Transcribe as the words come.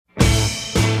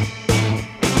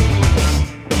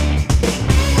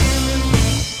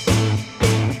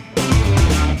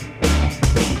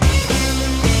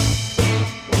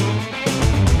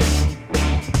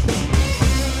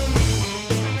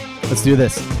Let's do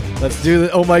this. Let's do this.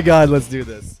 Oh my God, let's do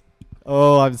this.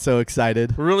 Oh, I'm so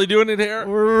excited. We're really doing it here?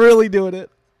 We're really doing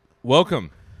it. Welcome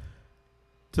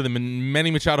to the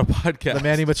Manny Machado podcast. The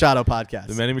Manny Machado podcast.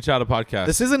 The Manny Machado podcast.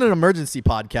 This isn't an emergency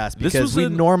podcast because we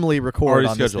normally record already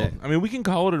on scheduled. this day. I mean, we can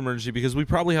call it an emergency because we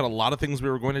probably had a lot of things we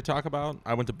were going to talk about.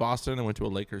 I went to Boston. I went to a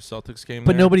Lakers-Celtics game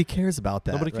But there. nobody cares about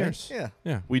that. Nobody right? cares. Yeah.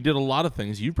 Yeah. We did a lot of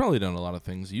things. You've probably done a lot of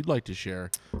things you'd like to share.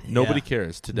 Nobody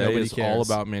cares. Today Nobody is cares. all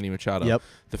about Manny Machado. Yep.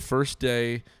 The first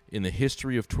day in the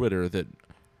history of Twitter that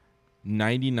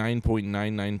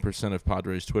 99.99% of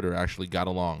Padres Twitter actually got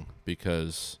along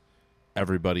because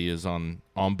everybody is on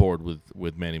board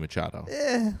with Manny Machado.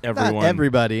 Not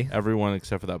everybody. Everyone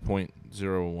except for that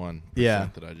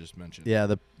 0.01% that I just mentioned.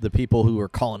 Yeah, the people who were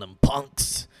calling them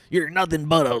punks. You're nothing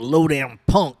but a low down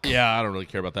punk. Yeah, I don't really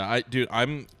care about that.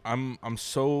 I'm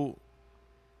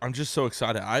just so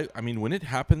excited. I mean, when it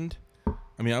happened,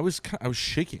 I mean, I was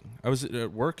shaking. I was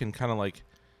at work and kind of like,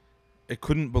 I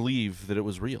couldn't believe that it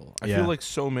was real. I feel like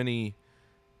so many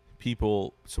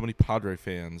people, so many Padre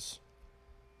fans.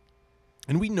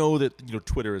 And we know that,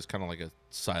 Twitter is kind of like a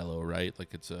silo, right?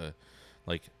 Like it's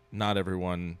not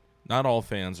all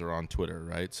fans are on Twitter,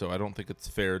 right? So I don't think it's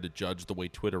fair to judge the way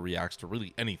Twitter reacts to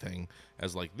really anything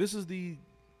as like this is the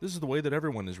way that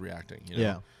everyone is reacting.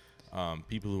 Yeah.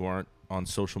 People who aren't on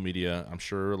social media, I'm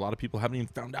sure a lot of people haven't even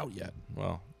found out yet.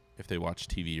 Well, if they watch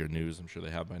TV or news, I'm sure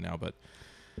they have by now. But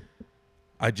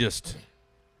I don't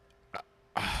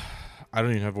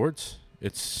even have words.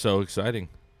 It's so exciting.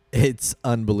 It's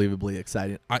unbelievably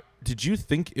exciting. Did you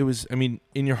think it was, I mean,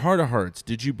 in your heart of hearts,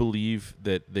 did you believe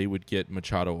that they would get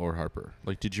Machado or Harper?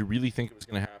 Like, did you really think it was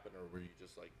going to happen, or were you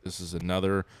just like, this is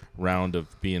another round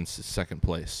of being second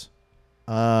place?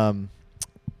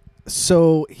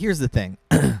 So here's the thing.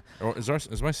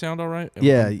 Is my sound all right?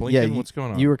 Yeah. What's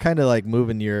going on? You were kind of like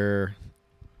moving your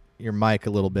mic a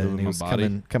little bit, and it was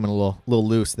coming a little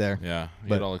loose there. Yeah, you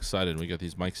get all excited. We got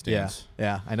these mic stands.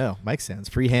 Yeah, I know. Mic stands,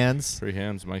 free hands,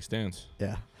 mic stands.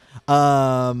 Yeah.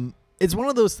 It's one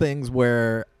of those things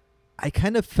where I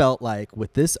kind of felt like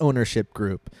with this ownership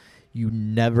group, you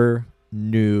never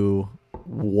knew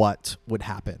what would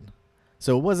happen.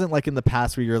 So it wasn't like in the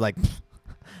past where you're like,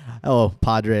 oh,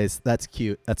 Padres, that's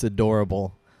cute, that's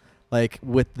adorable. Like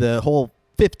with the whole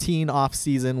 2015 off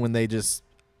season when they just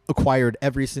acquired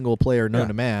every single player known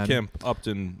to man. Kemp,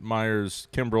 Upton, Myers,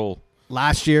 Kimbrel.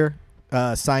 Last year,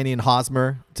 signing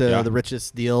Hosmer to the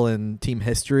richest deal in team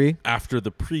history. After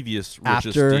the previous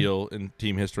richest deal in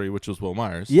team history, which was Will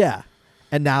Myers. Yeah.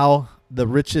 And now the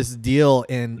richest deal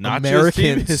in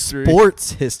American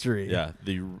sports history. Yeah.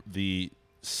 The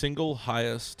single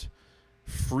highest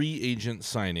free agent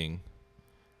signing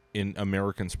in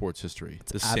American sports history,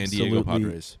 the San Diego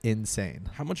Padres. Insane.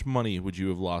 How much money would you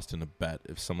have lost in a bet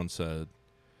if someone said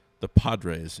the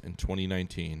Padres in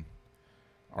 2019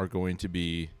 are going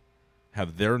to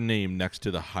have their name next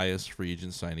to the highest free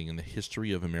agent signing in the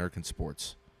history of American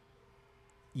sports?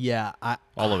 Yeah,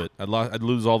 all of it. I'd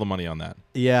lose all the money on that.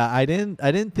 Yeah, I didn't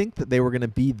think that they were going to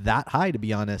be that high, to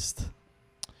be honest.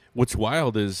 What's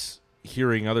wild is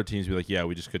hearing other teams be like, yeah,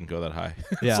 we just couldn't go that high.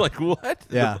 Yeah. It's like, what?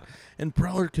 Yeah. And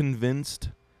Preller convinced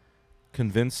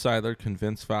Seiler,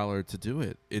 convinced Fowler to do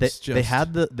it. They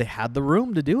had the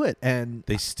room to do it, and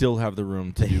they still have the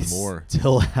room to do more.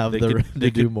 Still have the room to do more.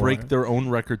 They could break their own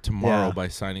record tomorrow by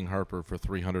signing Harper for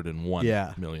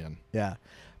 $301 million. Yeah.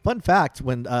 Fun fact: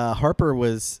 when Harper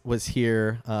was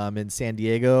here in San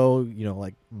Diego,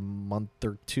 like a month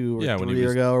or two or 3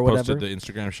 years ago or whatever, posted the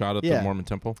Instagram shot at the Mormon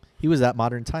Temple. He was at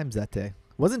Modern Times that day.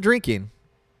 Wasn't drinking,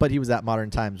 but he was at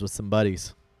Modern Times with some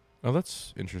buddies. Oh,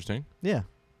 that's interesting. Yeah.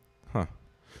 Huh.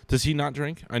 Does he not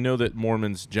drink? I know that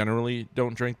Mormons generally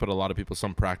don't drink, but a lot of people,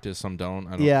 some practice, some don't.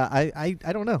 I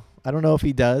don't know. I don't know if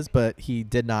he does, but he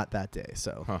did not that day.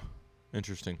 So. Huh.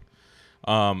 Interesting.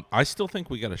 I still think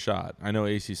we got a shot. I know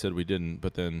AC said we didn't,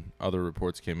 but then other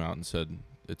reports came out and said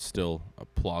it's still a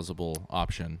plausible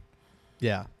option.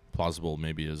 Yeah. Plausible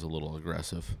maybe is a little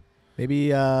aggressive.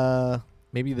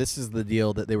 Maybe this is the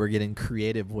deal that they were getting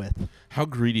creative with. How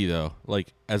greedy, though?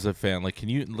 Like, as a fan, like, can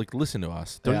you, like, listen to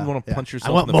us? Don't you want to punch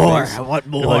yourself in the face? I want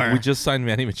more. Like, we just signed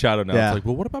Manny Machado now. It's like,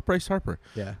 well, what about Bryce Harper?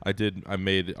 Yeah. I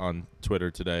made on Twitter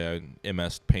today, I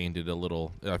MS painted a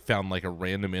little. I found, like, a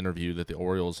random interview that the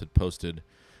Orioles had posted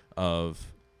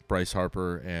of Bryce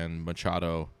Harper and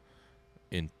Machado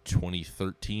in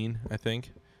 2013, I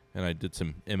think. And I did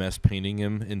some MS painting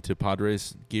him into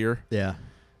Padres gear. Yeah.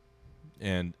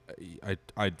 And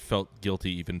I felt guilty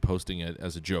even posting it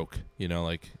as a joke,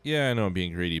 like, yeah, I know I'm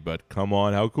being greedy, but come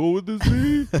on, how cool would this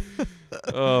be?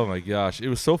 Oh my gosh, it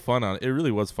was so fun it really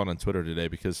was fun on Twitter today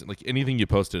because like anything you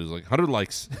posted is like 100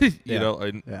 likes, you know.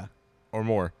 And or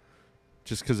more,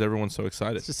 just because everyone's so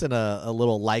excited. It's just in a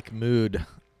little like mood.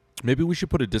 Maybe we should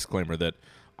put a disclaimer that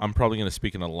I'm probably going to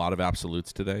speak in a lot of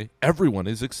absolutes today. Everyone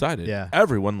is excited. Yeah.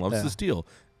 Everyone loves this deal.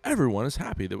 Everyone is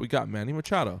happy that we got Manny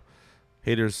Machado.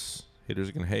 Haters are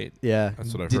going to hate. Yeah.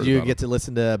 That's what I've Did heard you about get to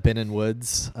listen to Ben and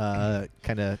Woods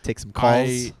kind of take some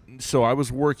calls? So I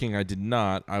was working. I did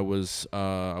not. I was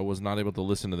not able to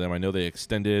listen to them. I know they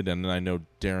extended, and then I know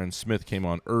Darren Smith came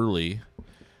on early.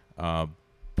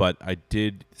 But I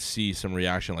did see some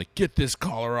reaction, like, get this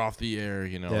caller off the air,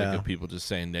 like of people just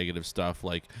saying negative stuff,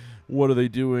 like, what are they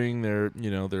doing?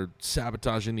 They're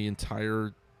sabotaging the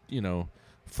entire,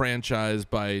 franchise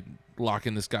by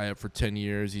locking this guy up for 10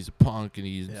 years. He's a punk, and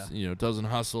he's, doesn't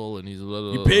hustle, and he's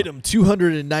You paid him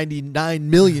 $299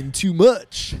 million too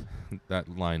much. That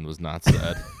line was not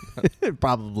said. It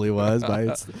probably was,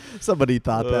 but somebody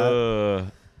thought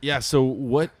that. Yeah. So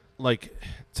what? Like,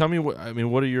 tell me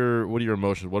what are your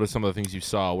emotions? What are some of the things you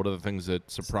saw? What are the things that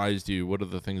surprised you? What are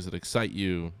the things that excite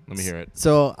you? Let me hear it.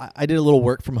 So I did a little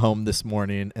work from home this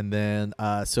morning, and then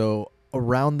so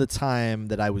around the time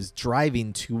that I was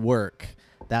driving to work,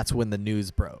 that's when the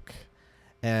news broke,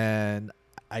 and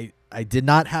I did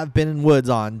not have Ben and Woods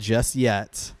on just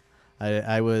yet.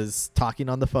 I was talking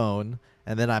on the phone,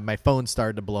 and then my phone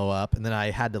started to blow up, and then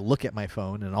I had to look at my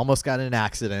phone and almost got in an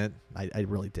accident. I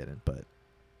really didn't, but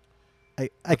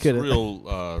I could have.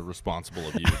 Real responsible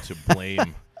of you to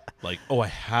blame. Like, I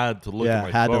had to look at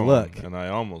my phone. Yeah, had to look. And I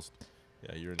almost.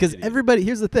 Yeah, you're an because idiot. everybody.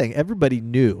 Here's the thing: everybody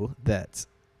knew that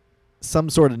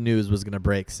some sort of news was going to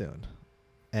break soon,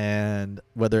 and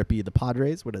whether it be the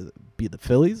Padres, whether it be the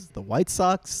Phillies, the White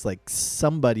Sox, like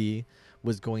somebody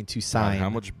was going to sign. God, how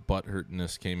much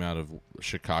butthurtness came out of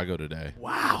Chicago today?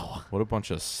 Wow! What a bunch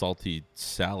of salty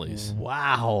Sallies.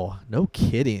 Wow! No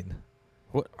kidding.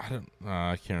 What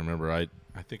I can't remember. I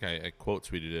think I quote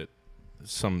tweeted it.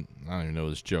 I don't even know who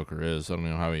this joker is. I don't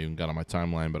know how he even got on my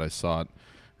timeline, but I saw it,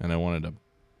 and I wanted to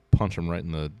punch him right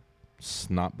in the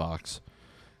snot box.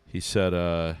 He said,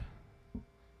 God,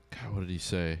 what did he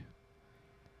say?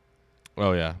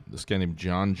 Oh, yeah, this guy named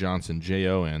John Johnson,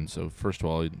 Jon. So, first of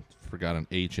all, he forgot an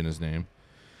H in his name.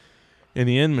 In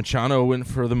the end, Machado went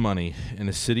for the money in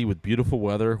a city with beautiful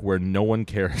weather where no one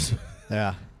cares.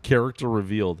 Yeah. Character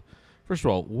revealed. First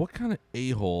of all, what kind of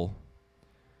a-hole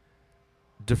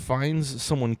defines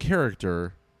someone's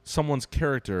character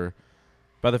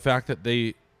by the fact that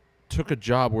they took a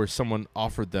job where someone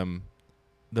offered them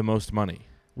the most money?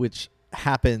 Which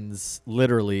happens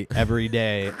literally every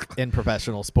day in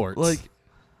professional sports. Like,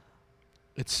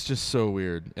 it's just so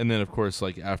weird. And then, of course,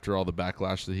 like, after all the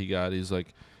backlash that he got, he's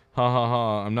like, ha ha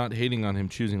ha, I'm not hating on him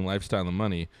choosing lifestyle and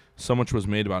money. So much was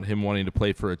made about him wanting to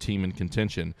play for a team in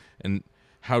contention. And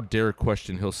how dare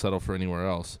question he'll settle for anywhere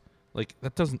else. Like,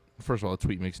 that doesn't, first of all, the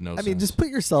tweet makes no sense. I mean, just put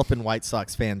yourself in White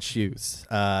Sox fans' shoes.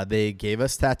 They gave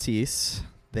us Tatis.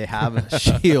 They have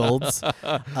Shields.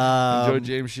 Enjoy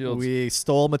James Shields. We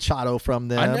stole Machado from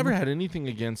them. I never had anything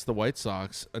against the White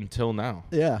Sox until now.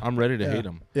 Yeah. I'm ready to hate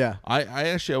them. Yeah. I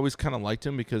actually always kind of liked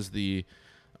him because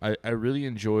I really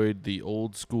enjoyed the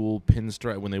old school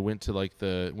pinstripe when they went to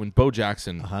when Bo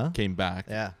Jackson came back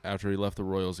after he left the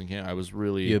Royals and came. I was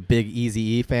really you a big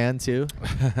Eazy-E fan too?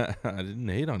 I didn't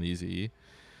hate on Eazy-E.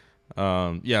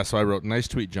 So I wrote, nice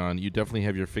tweet, John. You definitely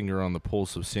have your finger on the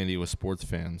pulse of San Diego sports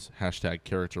fans. #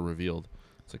 character revealed.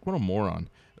 It's like, what a moron.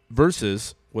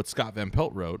 Versus what Scott Van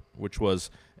Pelt wrote, which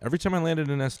was, every time I landed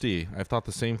in SD, I've thought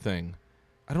the same thing.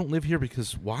 I don't live here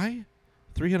because why?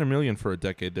 $300 million for a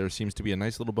decade there seems to be a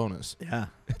nice little bonus. Yeah.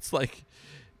 It's like,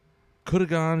 could have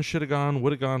gone, should have gone,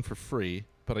 would have gone for free.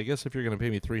 But I guess if you're going to pay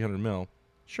me $300 million,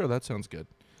 sure, that sounds good.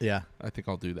 Yeah. I think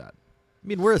I'll do that. I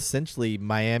mean, we're essentially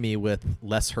Miami with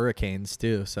less hurricanes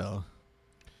too, so.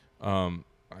 That's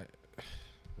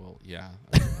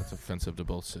offensive to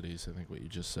both cities, I think, what you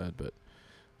just said. But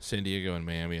San Diego and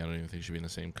Miami, I don't even think should be in the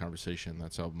same conversation.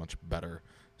 That's how much better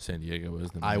San Diego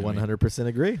is than Miami. I 100%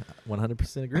 agree.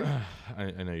 100% agree.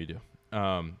 I know you do.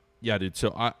 Yeah, dude.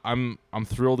 So I'm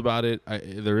thrilled about it.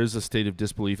 There is a state of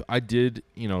disbelief. I did,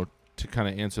 to kind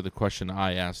of answer the question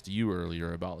I asked you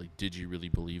earlier about, like, did you really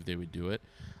believe they would do it?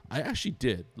 I actually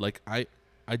did. Like, I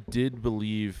did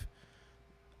believe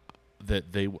that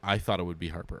I thought it would be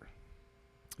Harper.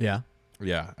 Yeah.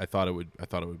 Yeah, I thought it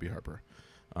would be Harper.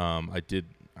 I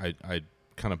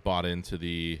kind of bought into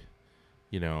the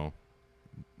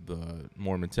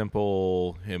Mormon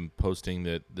Temple, him posting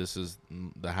that this is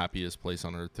the happiest place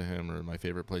on earth to him, or my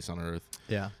favorite place on earth.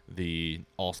 Yeah. The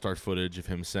all-star footage of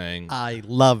him saying, I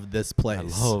love this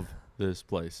place. I love this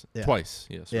place. Yeah. Twice.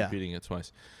 Yes, Yeah. repeating it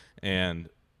twice. And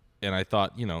I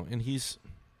thought, and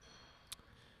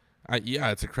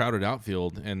Yeah, it's a crowded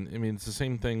outfield, and I mean it's the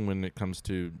same thing when it comes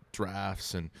to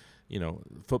drafts and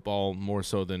football more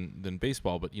so than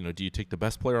baseball. But do you take the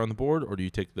best player on the board, or do you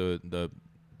take the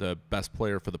best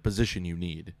player for the position you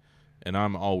need? And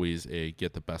I'm always a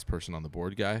get the best person on the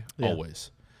board guy,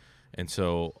 always. And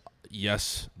so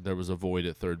yes, there was a void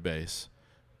at third base,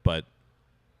 but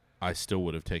I still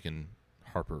would have taken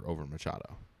Harper over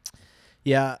Machado.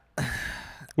 Yeah.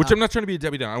 Which I'm not trying to be a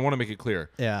Debbie Downer. I want to make it clear.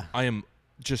 Yeah. I am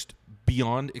just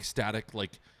beyond ecstatic,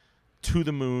 like to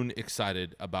the moon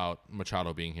excited about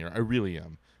Machado being here. I really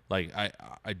am. Like I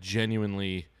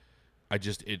genuinely, I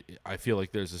feel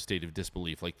like there's a state of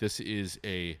disbelief. Like this is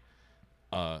a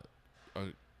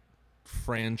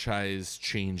franchise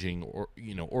changing or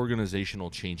organizational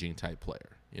changing type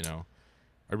player.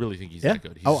 I really think he's that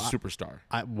good. He's a superstar.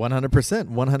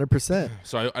 100%.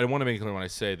 So I want to make it clear when I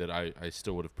say that I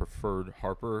still would have preferred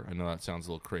Harper. I know that sounds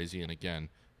a little crazy, and again,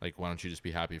 like why don't you just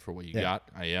be happy for what you got?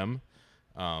 I am.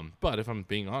 But if I'm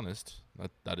being honest,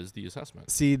 that is the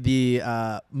assessment. See,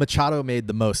 the Machado made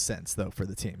the most sense though for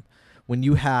the team. When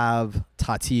you have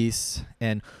Tatis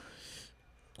and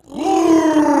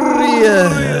Urias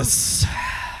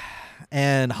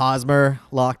and Hosmer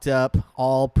locked up,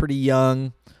 all pretty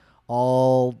young,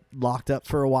 all locked up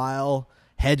for a while.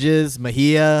 Hedges,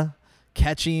 Mejia,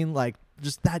 catching, like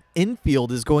just that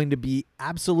infield is going to be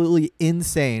absolutely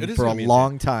insane for a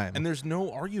long time. And there's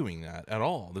no arguing that at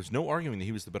all. There's no arguing that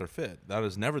he was the better fit. That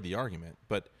is never the argument.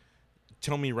 But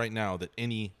tell me right now that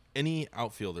any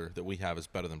outfielder that we have is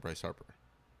better than Bryce Harper.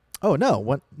 Oh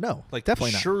no, no, like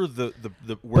definitely not. Sure,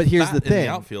 but here's the thing: in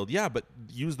the outfield, yeah, but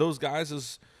use those guys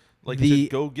as to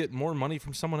go get more money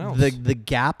from someone else. The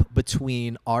gap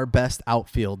between our best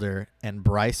outfielder and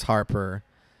Bryce Harper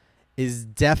is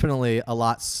definitely a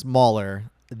lot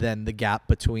smaller than the gap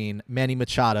between Manny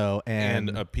Machado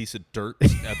and a piece of dirt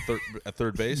at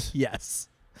third base. Yes.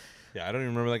 Yeah, I don't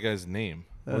even remember that guy's name.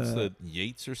 What's the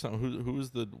Yates or something? Who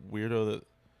was the weirdo that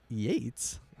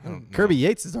Yates? Kirby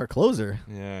Yates is our closer.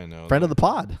 Yeah, I know. Friend of the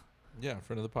pod. Yeah,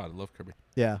 friend of the pod. I love Kirby.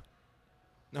 Yeah.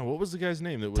 No, what was the guy's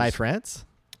name? That was Ty France?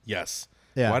 Yes.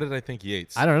 Yeah. Why did I think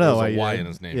Yates? I don't know. There was a Y in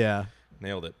his name. Yeah.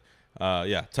 Nailed it.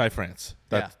 Yeah, Ty France.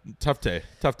 Tough day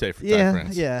for Ty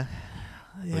France. Yeah.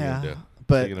 Yeah.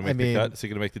 But is he gonna make the cut? Is he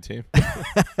gonna make the team?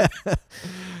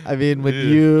 I mean, when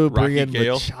you bring in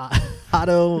Gale.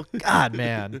 Machado, God,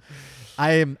 man.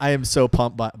 I am so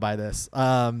pumped by this.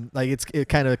 Like it's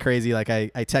kind of crazy. Like I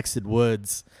texted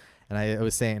Woods, and I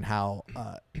was saying how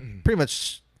pretty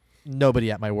much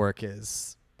nobody at my work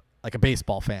is like a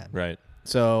baseball fan. Right.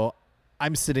 So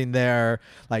I'm sitting there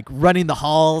like running the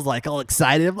halls, like all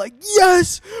excited. I'm like,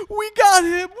 yes, we got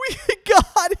him. We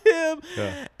got him.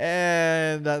 Yeah.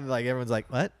 And like everyone's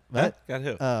like, what? Got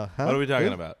who? What are we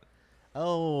talking about?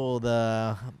 Oh,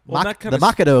 the the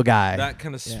Machado guy. That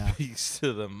kind of speaks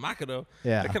to the Machado.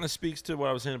 Yeah. That kind of speaks to what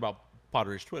I was saying about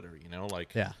Padres Twitter.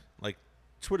 Like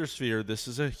Twitter sphere. This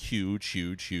is a huge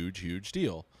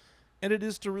deal, and it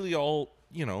is to really all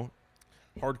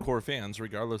hardcore fans,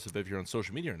 regardless of if you're on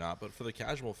social media or not. But for the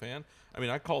casual fan, I mean,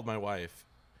 I called my wife,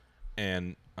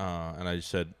 and I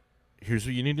said, "Here's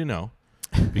what you need to know,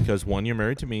 because one, you're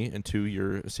married to me, and two,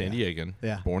 you're a San Diegan,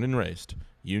 born and raised.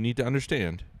 You need to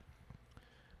understand."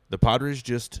 The Padres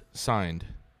just signed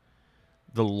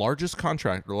the largest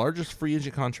free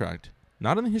agent contract,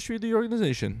 not in the history of the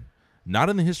organization, not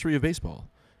in the history of baseball,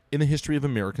 in the history of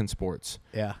American sports.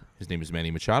 Yeah. His name is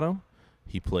Manny Machado.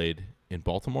 He played in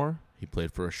Baltimore. He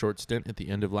played for a short stint at the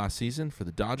end of last season for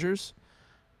the Dodgers,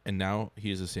 and now he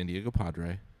is a San Diego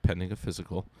Padre, pending a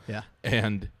physical. Yeah.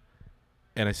 And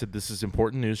I said, this is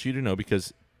important news for you to know,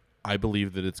 because I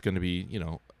believe that it's going to be,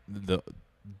 the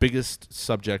biggest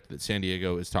subject that San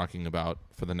Diego is talking about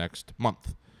for the next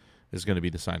month is going to be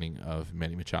the signing of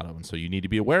Manny Machado. And so you need to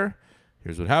be aware.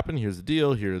 Here's what happened. Here's the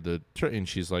deal. Here are the and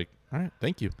she's like, all right,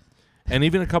 thank you. And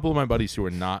even a couple of my buddies who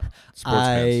are not sports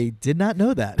fans. I did not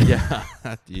know that. Yeah,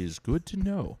 that is good to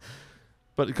know.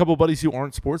 But a couple of buddies who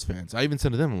aren't sports fans, I even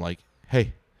said to them, I'm like,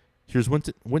 hey, here's what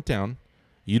went down.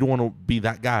 You don't want to be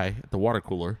that guy at the water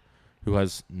cooler who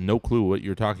has no clue what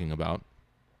you're talking about.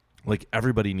 Like,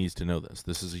 everybody needs to know this.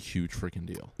 This is a huge freaking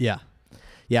deal. Yeah.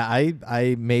 Yeah,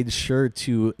 I made sure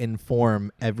to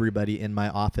inform everybody in my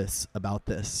office about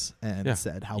this and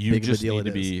said how big of a deal it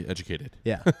is. You just need to be educated.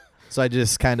 Yeah. So I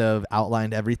just kind of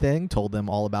outlined everything, told them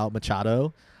all about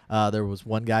Machado. There was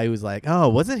one guy who was like, oh,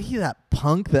 wasn't he that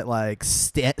punk that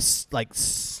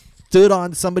stood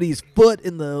on somebody's foot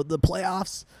in the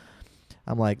playoffs?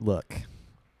 I'm like, look,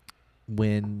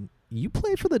 when you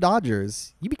play for the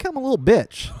Dodgers, you become a little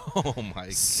bitch. Oh my.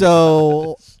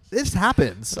 So this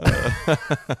happens.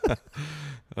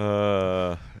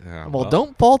 Yeah, well,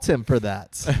 don't fault him for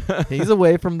that. He's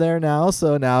away from there now,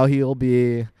 so now he'll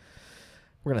be.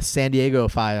 We're gonna San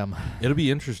Diego-fy him. It'll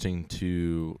be interesting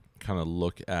to kind of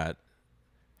look at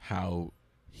how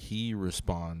he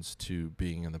responds to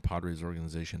being in the Padres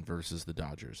organization versus the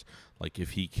Dodgers. Like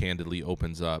if he candidly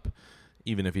opens up,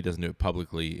 even if he doesn't do it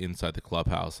publicly inside the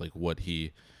clubhouse, like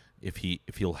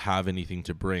if he'll have anything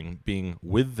to bring, being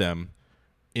with them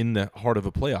in the heart of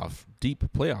a deep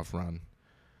playoff run,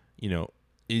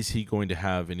 is he going to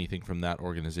have anything from that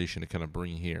organization to kind of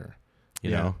bring here,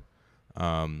 you know?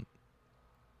 And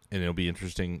it'll be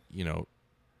interesting,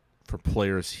 for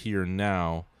players here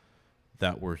now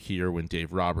that were here when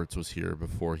Dave Roberts was here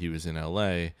before he was in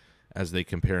L.A., as they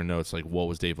compare notes, like, what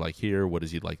was Dave like here? What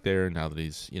is he like there now that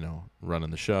he's, running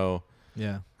the show?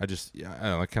 Yeah. I don't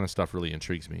know, that kind of stuff really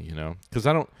intrigues me, Because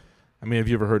have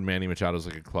you ever heard Manny Machado's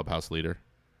like a clubhouse leader?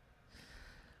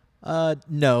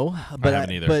 No, but I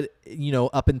haven't either. But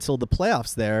up until the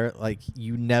playoffs, there, like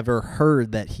you never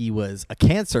heard that he was a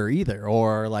cancer either,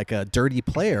 or like a dirty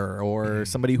player, or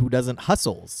somebody who doesn't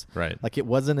hustles. Right. Like it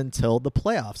wasn't until the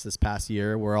playoffs this past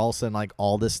year where all of a sudden like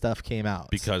all this stuff came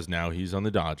out. Because now he's on the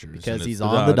Dodgers. Because he's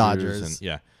on the Dodgers. And,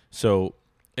 yeah. So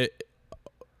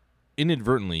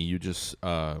inadvertently, you just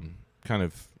kind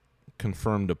of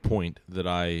confirmed a point that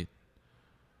I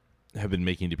have been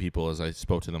making to people as I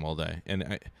spoke to them all day,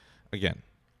 and I'm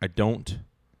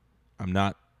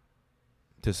not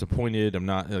disappointed.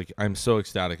 I'm so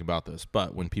ecstatic about this.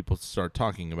 But when people start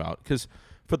talking about, because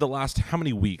for the last how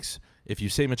many weeks, if you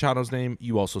say Machado's name,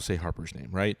 you also say Harper's name,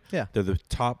 right? Yeah. They're the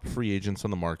top free agents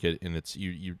on the market, and it's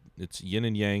it's yin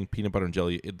and yang, peanut butter and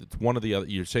jelly. It's one or the other.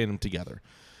 You're saying them together.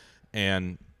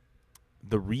 And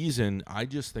the reason, I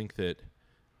just think that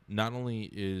not only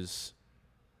is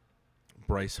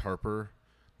Bryce Harper,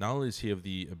 not only does he have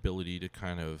the ability to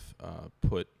kind of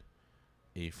put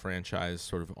a franchise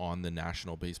sort of on the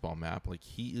national baseball map, like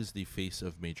he is the face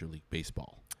of Major League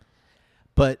Baseball.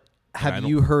 But have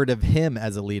you heard of him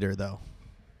as a leader, though?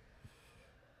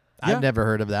 Yeah. I've never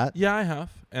heard of that. Yeah, I have.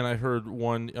 And I heard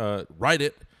one, write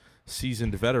it,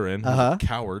 seasoned veteran, who's a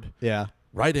coward. Yeah.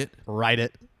 Write it.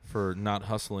 For not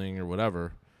hustling or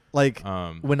whatever. Like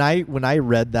when I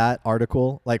read that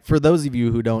article, like for those of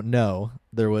you who don't know,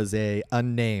 there was a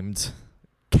unnamed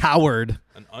coward,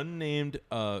 an unnamed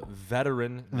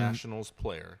veteran Nationals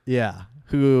player. Yeah,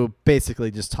 who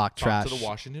basically just talked trash to the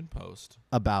Washington Post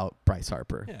about Bryce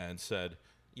Harper. Yeah, and said,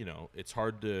 it's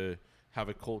hard to have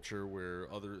a culture where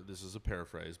this is a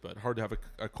paraphrase, but hard to have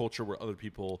a culture where other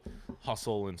people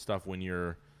hustle and stuff when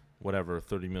you're whatever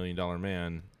 $30 million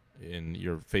man in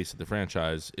your face of the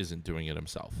franchise isn't doing it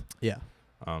himself. Yeah.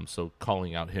 So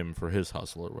calling out him for his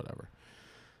hustle or whatever.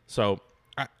 So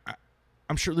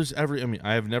I'm sure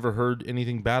I have never heard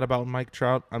anything bad about Mike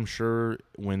Trout. I'm sure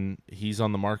when he's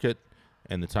on the market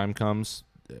and the time comes,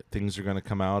 things are going to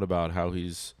come out about how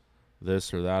he's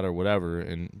this or that or whatever.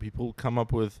 And people come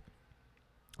up with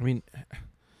reasons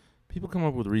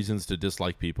to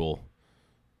dislike people.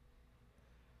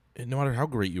 No matter how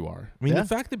great you are. The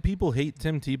fact that people hate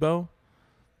Tim Tebow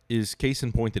is case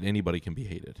in point that anybody can be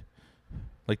hated.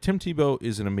 Like, Tim Tebow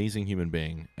is an amazing human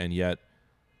being, and yet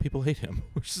people hate him,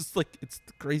 which is like, it's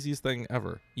the craziest thing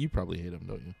ever. You probably hate him,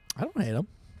 don't you? I don't hate him.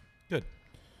 Good.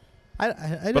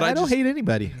 I don't hate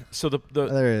anybody. So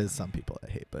there is some people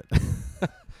I hate, but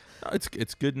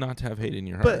it's good not to have hate in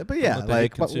your heart. But yeah,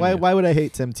 like why would I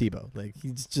hate Tim Tebow? Like,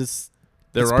 he's just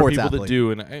there are people athlete. that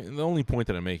do, and the only point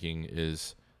that I'm making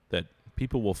is that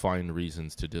people will find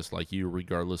reasons to dislike you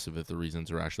regardless of if the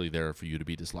reasons are actually there for you to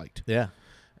be disliked. Yeah.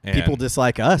 And people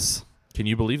dislike us. Can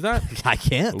you believe that? I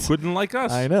can't. Who couldn't like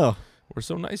us? I know. We're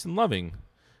so nice and loving.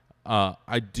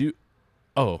 I do.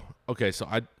 Oh, okay. So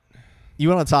you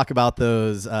want to talk about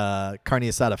those carne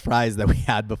asada fries that we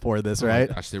had before this, right?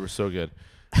 My gosh, they were so good.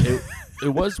 It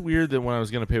was weird that when I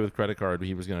was going to pay with credit card,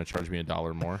 he was going to charge me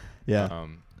 $1 more. Yeah.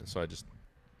 So it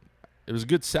was a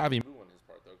good savvy move on his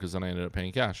part, though, because then I ended up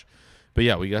paying cash. But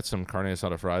yeah, we got some carne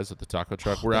asada fries at the taco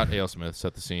truck. We're at Ale Smith,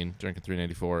 set the scene, drinking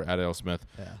 $3.94 at Ale Smith.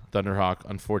 Yeah. Thunderhawk,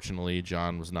 unfortunately,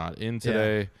 John was not in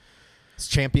today. Yeah. It's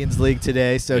Champions League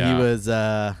today, so he was.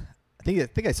 I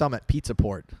think I saw him at Pizza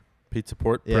Port. Pizza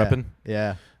Port, prepping.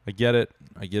 Yeah, I get it.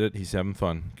 He's having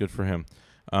fun. Good for him.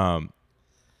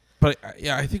 But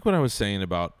I think what I was saying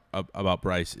about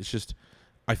Bryce, it's just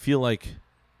I feel like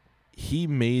he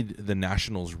made the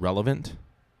Nationals relevant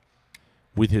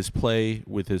with his play,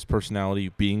 with his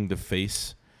personality, being the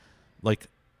face. Like,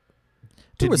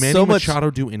 Did Manny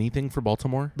Machado do anything for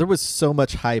Baltimore? There was so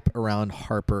much hype around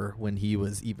Harper when he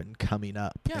was even coming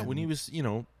up. Yeah, when he was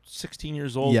 16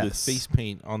 years old with face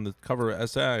paint on the cover of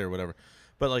SI or whatever.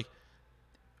 But like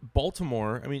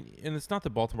Baltimore, I mean, and it's not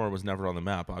that Baltimore was never on the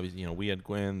map. Obviously, we had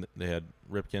Gwynn, they had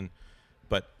Ripken,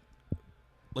 but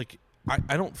like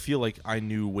I don't feel like I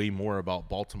knew way more about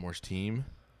Baltimore's team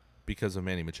because of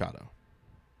Manny Machado.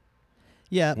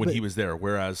 Yeah, when he was there,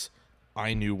 whereas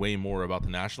I knew way more about the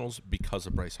Nationals because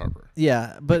of Bryce Harper.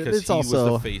 Yeah, but because it's he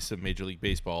also was the face of Major League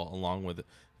Baseball, along with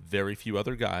very few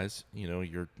other guys.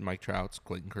 Your Mike Trouts,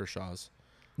 Clayton Kershaw's.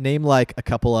 Name like a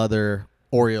couple other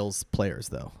Orioles players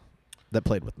though that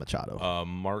played with Machado.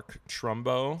 Mark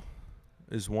Trumbo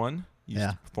is one. He's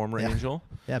former Yeah. Angel.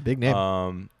 Yeah, big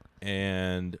name.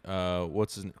 And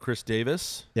Chris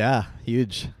Davis. Yeah,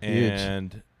 huge.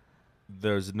 And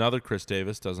there's another Chris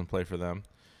Davis, doesn't play for them.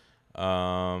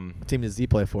 What team does he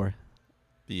play for?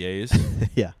 The A's.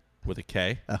 Yeah. With a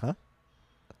K. Uh-huh.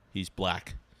 He's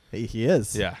black. He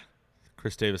is. Yeah.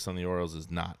 Chris Davis on the Orioles is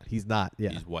not. He's not, yeah.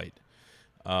 He's white.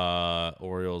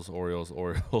 Orioles.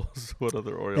 What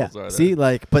other Orioles are there? See,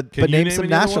 but name some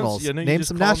Nationals. Yeah, name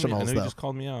some Nationals, though. though. You just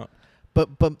called me out. But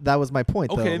that was my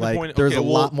point, though. Okay, the point. There's a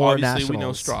lot more obviously Nationals. We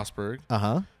know Strasburg.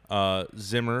 Uh-huh.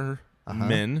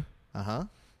 Zimmerman. Uh-huh.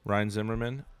 Ryan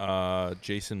Zimmerman.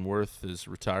 Jason Worth is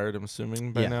retired, I'm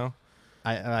assuming, by now.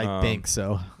 I think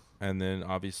so. And then,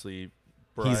 obviously,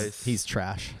 Bryce. He's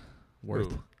trash.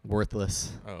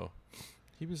 Worthless. Oh.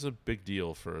 He was a big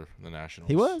deal for the Nationals.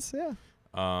 He was, yeah.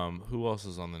 Who else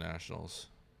is on the Nationals?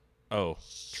 Oh,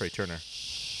 Trey Turner.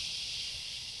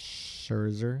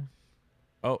 Scherzer.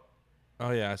 Oh,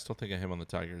 yeah. I still think of him on the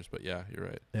Tigers, but yeah, you're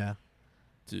right. Yeah.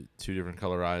 Two different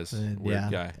color eyes.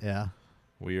 Weird guy. Yeah.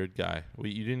 Weird guy.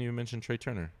 You didn't even mention Trey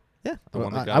Turner. Yeah. The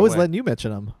one that got I was away. letting you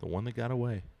mention him. The one that got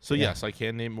away. So yes, I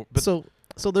can name more. But so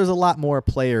there's a lot more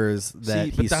players that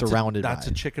he's surrounded by. That's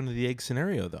a chicken or the egg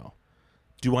scenario, though.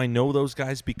 Do I know those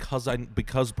guys because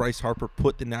Bryce Harper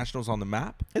put the Nationals on the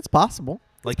map? It's possible.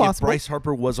 If Bryce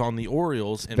Harper was on the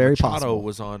Orioles and Machado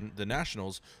was on the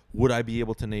Nationals, would I be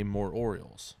able to name more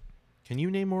Orioles? Can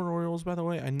you name more Orioles, by the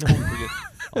way? I know we forget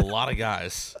a lot of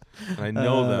guys. And I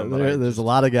know them. There's a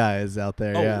lot of guys out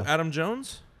there, yeah. Adam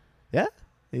Jones? Yeah.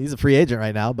 He's a free agent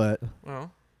right now, but...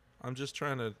 Well, I'm just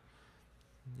trying to,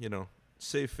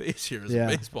 save face here as a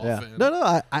baseball fan.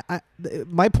 No, I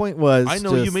my point was... I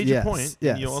know you made your point,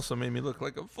 yes. and you also made me look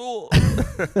like a fool.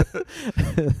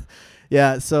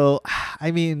 Yeah, so,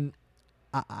 I mean,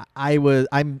 I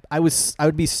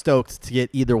would be stoked to get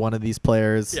either one of these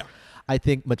players. Yeah. I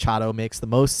think Machado makes the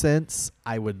most sense.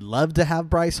 I would love to have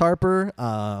Bryce Harper.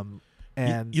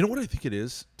 And you know what I think it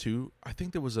is, too? I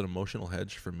think there was an emotional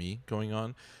hedge for me going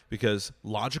on because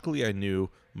logically I knew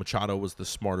Machado was the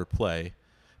smarter play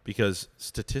because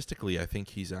statistically I think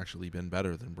he's actually been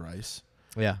better than Bryce.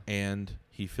 Yeah. And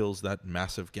he fills that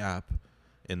massive gap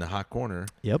in the hot corner.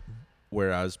 Yep.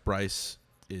 Whereas Bryce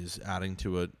is adding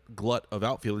to a glut of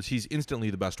outfielders. He's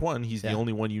instantly the best one. He's the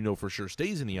only one for sure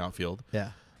stays in the outfield.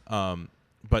 Yeah.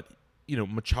 But,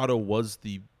 Machado was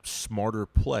the smarter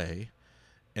play.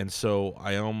 And so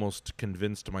I almost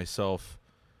convinced myself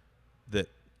that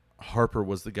Harper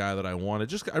was the guy that I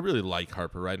wanted. I really like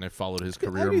Harper, right? And I followed his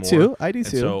career more. I do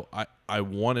too. So I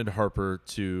wanted Harper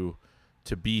to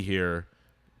be here.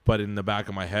 But in the back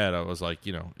of my head, I was like,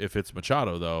 if it's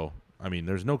Machado, though, I mean,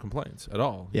 there's no complaints at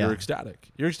all. Yeah. You're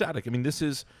ecstatic. I mean, this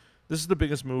is the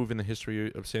biggest move in the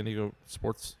history of San Diego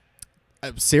sports.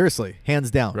 Seriously,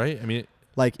 hands down. Right? I mean,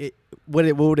 what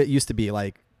would it used to be?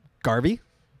 Like Garvey?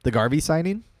 The Garvey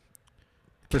signing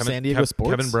for San Diego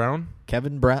sports?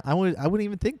 Kevin Brown? I wouldn't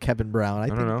even think Kevin Brown. I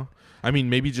don't know. I mean,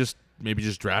 maybe just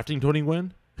drafting Tony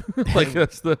Gwynn. Like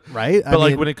that's the right.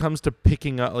 But when it comes to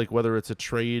picking up, like whether it's a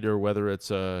trade or whether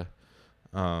it's a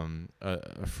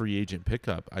free agent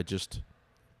pickup, I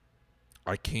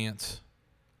can't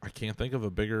think of a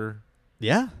bigger.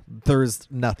 Yeah, there's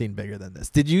nothing bigger than this.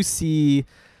 Did you see?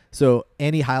 So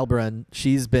Annie Heilbrunn,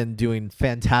 she's been doing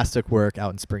fantastic work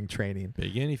out in spring training.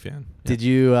 Big Annie fan. Yeah. Did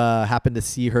you happen to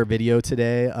see her video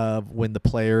today of when the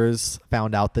players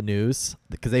found out the news?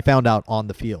 Because they found out on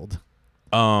the field.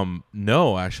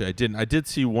 No, actually, I didn't. I did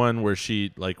see one where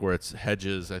where it's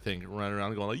Hedges, I think, running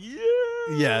around going like,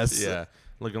 yeah. Yes. Yeah.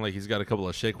 Looking like he's got a couple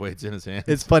of shake weights in his hand.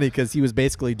 It's funny because he was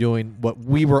basically doing what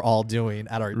we were all doing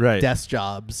at our desk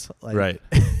jobs. Right.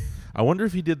 I wonder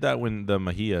if he did that when the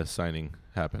Mejia signing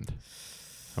happened.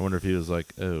 I wonder if he was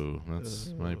like, oh, that's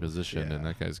my position, and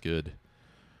that guy's good.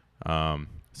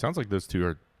 Sounds like those two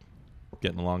are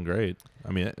getting along great.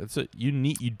 I mean,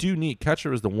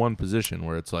 catcher is the one position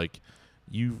where it's like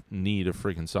you need a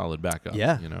freaking solid backup.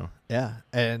 Yeah. You know. Yeah,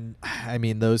 and I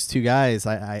mean those two guys,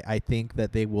 I think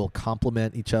that they will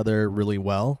complement each other really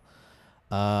well.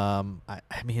 I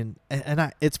mean,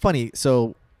 it's funny.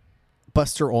 So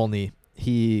Buster Olney,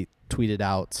 he tweeted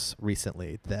out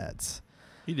recently that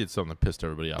He did something that pissed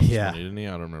everybody off. Yeah. Didn't he?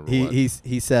 I don't remember what.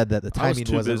 He said that the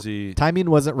timing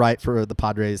wasn't right for the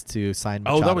Padres to sign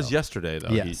Machado. Oh, that was yesterday, though.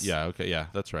 Yes. Okay, yeah,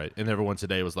 that's right. And everyone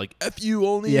today was like, F you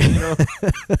only. Yeah. You know?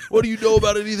 What do you know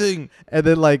about anything? And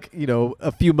then,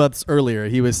 a few months earlier,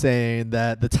 he was saying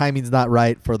that the timing's not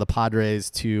right for the Padres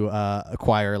to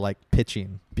acquire,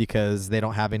 pitching because they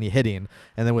don't have any hitting.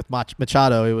 And then with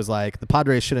Machado, it was like the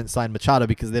Padres shouldn't sign Machado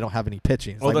because they don't have any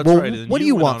pitching. It's That's well, right. And what do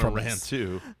you went want on from a rant, us?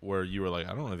 too, where you were like, I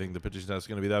don't really think the pitching staff is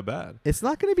going to be that bad. It's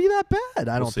not going to be that bad,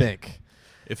 I don't see. think.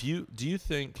 Do you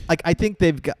think I think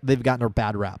they've gotten a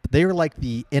bad rap. They are like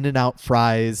the In-N-Out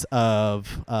fries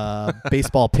of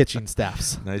baseball pitching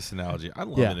staffs. Nice analogy. I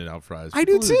love Yeah. In-N-Out fries. I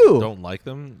do People who too. don't like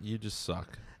them, you just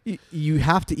suck. You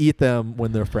have to eat them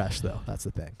when they're fresh, though. That's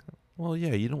the thing. Well,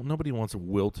 yeah, nobody wants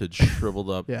wilted,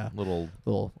 shriveled up Yeah.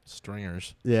 little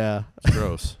stringers. Yeah. It's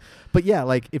gross. But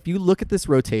yeah, if you look at this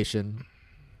rotation,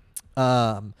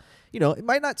 it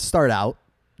might not start out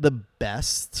the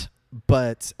best,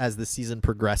 but as the season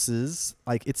progresses,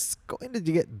 it's going to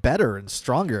get better and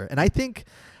stronger. And I think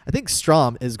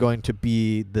Strom is going to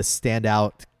be the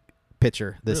standout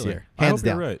pitcher this Really? year. I Hands hope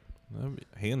you're down. right.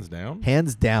 Hands down?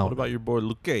 Hands down. What about your boy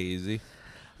Lucchese?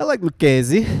 I like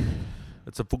Lucchese.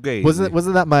 It's a fugazi.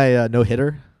 Wasn't that my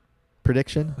no-hitter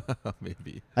prediction?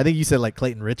 Maybe. I think you said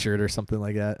Clayton Richard or something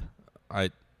like that.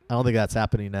 I don't think that's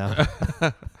happening now.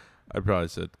 I probably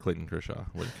said Clayton Kershaw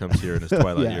when he comes here in his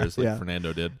twilight years like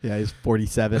Fernando did. Yeah, he's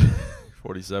 47.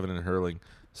 47 and hurling.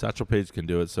 Satchel Paige can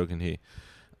do it, so can he.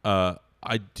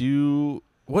 I do.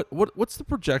 What's the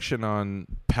projection on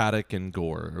Paddock and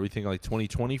Gore? Are we thinking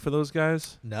 2020 for those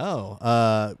guys?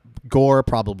 No. Gore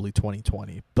probably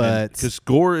 2020, but because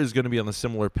Gore is going to be on the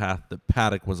similar path that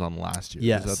Paddock was on last year.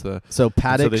 Yes. Is that so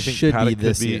Paddock think should Paddock be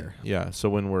this year. Yeah. So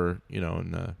when we're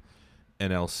in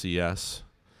NLCS,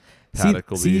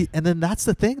 Paddock will be. And then that's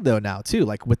the thing though now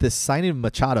too. With this signing of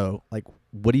Machado,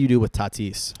 what do you do with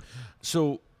Tatis?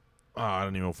 So. I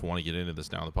don't even know if we want to get into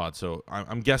this now in the pod. So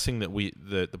I'm guessing that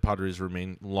the Padres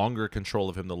remain longer control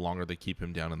of him the longer they keep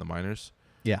him down in the minors.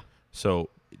 Yeah. So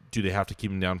do they have to keep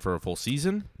him down for a full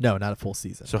season? No, not a full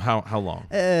season. So how long?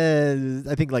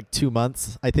 I think 2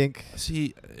 months. I think.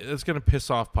 See, it's going to piss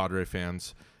off Padre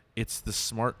fans. It's the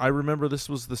smart. I remember this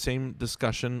was the same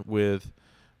discussion with,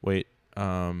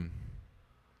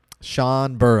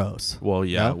 Sean Burrows. Well,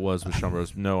 yeah, No? it was with Sean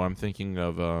Burrows. No, I'm thinking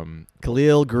of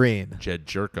Khalil Green. Jed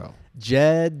Jerko.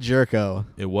 Jed Jerko.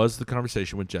 It was the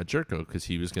conversation with Jed Jerko because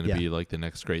he was going to be the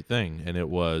next great thing. And it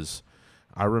was,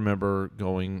 I remember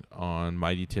going on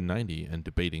Mighty 1090 and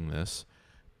debating this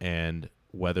and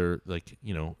whether,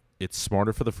 it's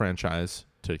smarter for the franchise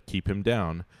to keep him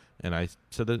down. And I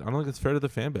said that I don't think it's fair to the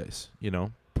fan base,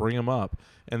 bring him up.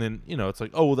 And then, it's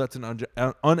like, oh, well, that's an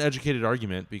uneducated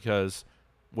argument because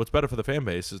what's better for the fan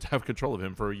base is to have control of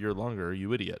him for a year longer,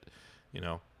 you idiot,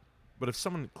 But if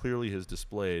someone clearly has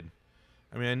displayed,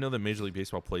 I know that Major League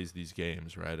Baseball plays these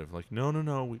games, right? Of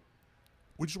no,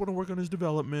 we just want to work on his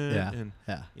development. And,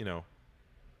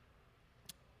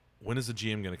 when is the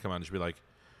GM going to come out and just be like,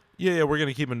 yeah, we're going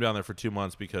to keep him down there for 2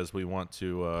 months because we want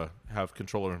to have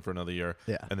control of him for another year.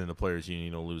 Yeah. And then the players'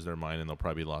 union will lose their mind and there'll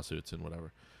probably be lawsuits and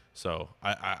whatever. So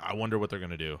I wonder what they're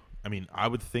going to do. I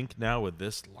would think now with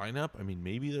this lineup,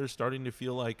 maybe they're starting to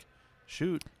feel like,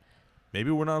 shoot,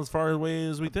 maybe we're not as far away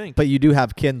as we think. But you do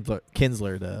have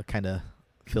Kinsler to kind of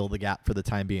fill the gap for the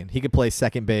time being. He could play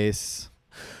second base.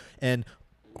 And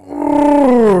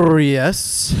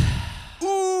Urias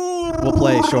will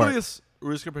play short.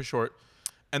 Urias can play short.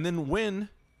 And then when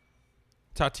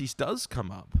Tatis does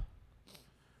come up,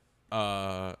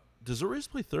 does Urias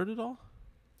play third at all?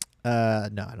 No, I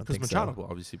don't think so. Because Machado will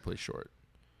obviously play short.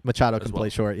 Machado can play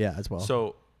short, as well.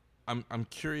 So I'm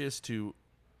curious to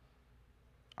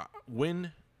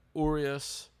when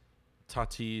Urias,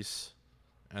 Tatis,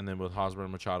 and then with Hosmer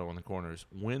and Machado on the corners,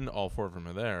 when all four of them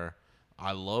are there,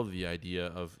 I love the idea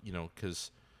of,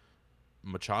 because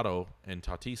Machado and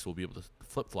Tatis will be able to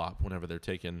flip-flop whenever they're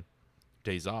taking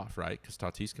days off, right? Because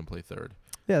Tatis can play third.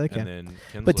 Yeah, they can. And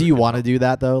then but do you want to do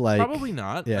that, though? Probably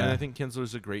not. Yeah. And I think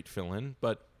Kinsler's a great fill-in.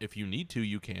 But if you need to,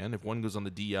 you can. If one goes on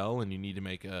the DL and you need to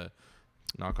make a,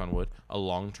 knock on wood, a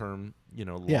long-term,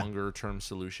 longer-term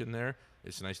solution there,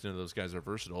 it's nice to know those guys are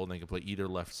versatile and they can play either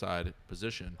left side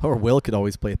position. Or Will could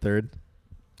always play third.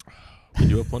 We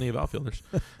do have plenty of outfielders.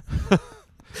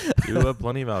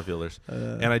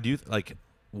 And I do,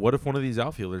 what if one of these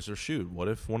outfielders are shoot? What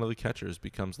if one of the catchers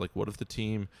becomes like? What if the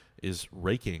team is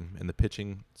raking and the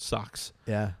pitching sucks?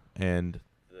 Yeah. And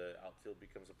the outfield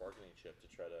becomes a bargaining chip to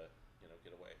try to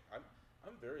get away.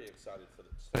 I'm very excited for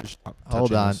this.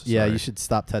 Hold on. Yeah, Sorry. you should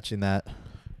stop touching that.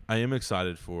 I am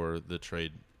excited for the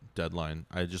trade deadline.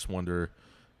 I just wonder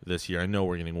this year. I know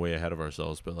we're getting way ahead of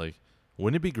ourselves, but like,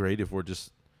 wouldn't it be great if we're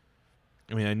just?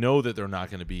 I mean, I know that they're not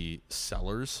going to be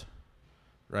sellers,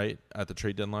 right, at the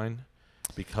trade deadline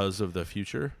because of the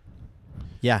future.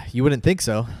 Yeah, you wouldn't think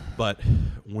so. But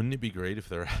wouldn't it be great if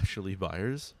they're actually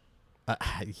buyers?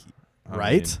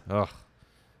 Right?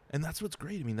 And that's what's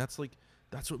great. I mean, that's what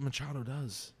Machado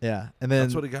does. Yeah. And then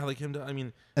that's what a guy like him does. I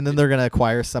mean, and then they're going to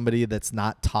acquire somebody that's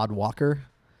not Todd Walker.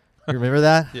 You remember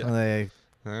that? Yeah. When they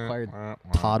acquired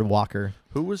Todd Walker.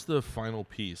 Who was the final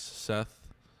piece? Seth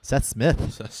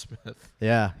Smith. Seth Smith.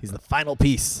 Yeah, he's the final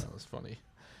piece. That was funny.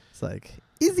 It's like,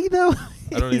 is he though?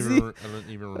 I don't even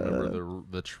remember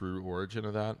the true origin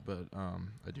of that, but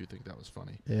I do think that was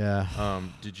funny. Yeah.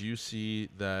 Did you see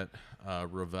that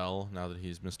Ravel, now that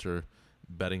he's Mr.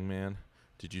 Betting Man,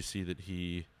 did you see that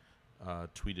he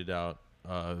tweeted out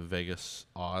Vegas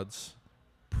odds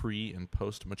pre and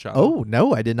post Machado? Oh,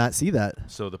 no, I did not see that.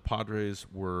 So the Padres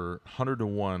were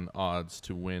 100-1 odds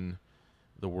to win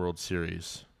the World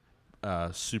Series.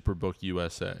 Superbook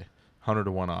USA,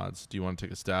 100-1 odds. Do you want to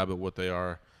take a stab at what they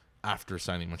are after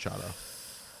signing Machado?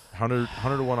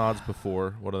 100-1 odds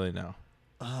before. What are they now?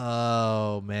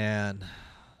 Oh man,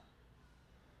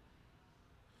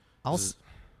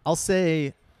 I'll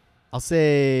say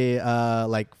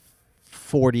like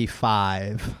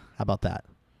 45. How about that?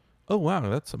 Oh wow,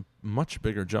 that's a much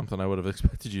bigger jump than I would have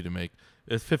expected you to make.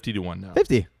 It's 50-1 now.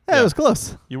 50. Yeah, it was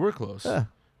close. You were close. Yeah.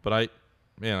 But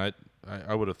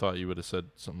I would have thought you would have said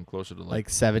something closer to like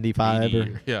 75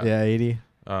 or 80.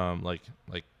 Like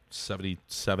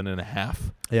 77 and a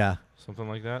half. Yeah. Something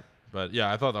like that. But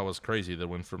yeah, I thought that was crazy that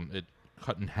went from it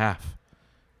cut in half.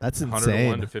 That's 100-1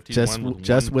 insane. to 50-1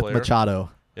 Just with player. Machado.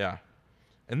 Yeah.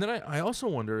 And then I also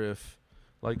wonder if,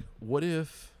 like, what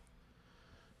if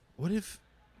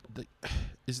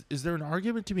is there an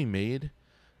argument to be made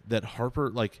that Harper,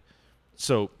 like,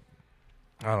 so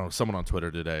I don't know, someone on Twitter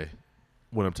today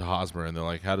went up to Hosmer and they're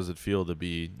like, how does it feel to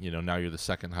be, now you're the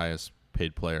second highest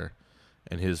paid player?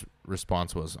 And his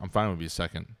response was, I'm fine with being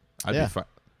second. I'd be fine.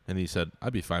 And he said,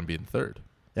 I'd be fine being third.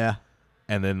 Yeah.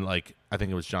 And then, like, I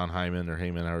think it was John Hyman or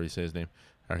Heyman, however you say his name.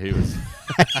 Or he was.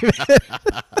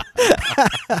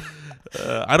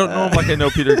 I don't know him like I know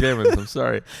Peter Gammons. I'm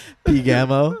sorry. P.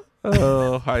 Gammo.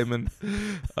 Oh, Hyman.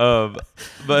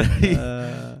 But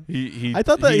he I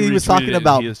thought that he was talking retweeted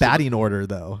about batting order,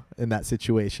 though, in that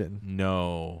situation.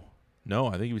 No,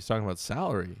 I think he was talking about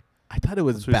salary. I thought it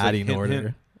was batting order.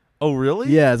 Hint. Oh, really?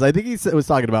 Yes, I think he was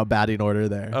talking about batting order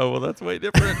there. Oh, well, that's way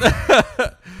different.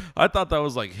 I thought that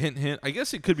was like hint. I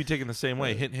guess it could be taken the same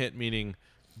way. Hint meaning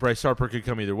Bryce Harper could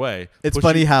come either way. It's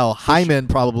funny how Hyman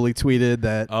probably tweeted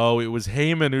that. Oh, it was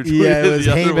Heyman who tweeted. Yeah, it was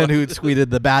the other Heyman one. who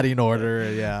tweeted the batting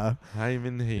order. Yeah,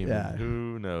 Heyman. Yeah.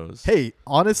 Who knows? Hey,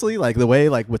 honestly, like the way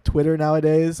like with Twitter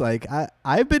nowadays, like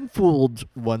I've been fooled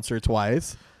once or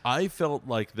twice. I felt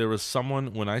like there was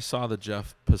someone when I saw the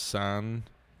Jeff Passan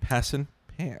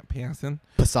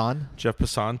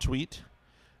tweet,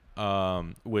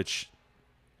 which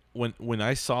when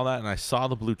I saw that and I saw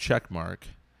the blue check mark,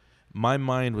 my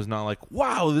mind was not like,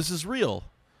 wow, this is real.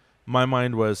 My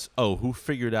mind was, oh, who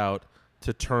figured out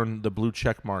to turn the blue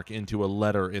check mark into a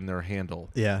letter in their handle?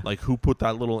 Yeah. Like, who put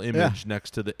that little image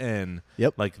next to the N?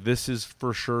 Yep. Like, this is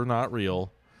for sure not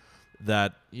real.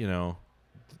 That,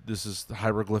 this is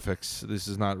hieroglyphics. This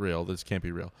is not real. This can't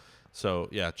be real. So,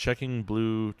 yeah, checking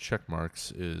blue check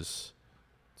marks it's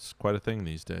quite a thing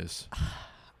these days.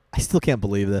 I still can't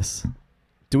believe this.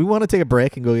 Do we want to take a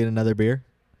break and go get another beer?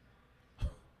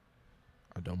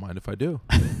 I don't mind if I do.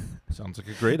 Sounds like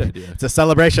a great idea. It's a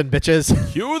celebration,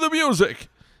 bitches. Cue the music.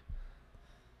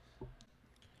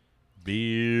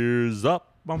 Beers up.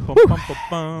 Bum, bum, bum, bum,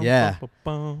 bum, Yeah. bum,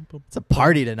 bum, bum, It's a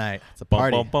party tonight. It's a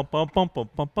party. bum, bum, bum, bum, bum,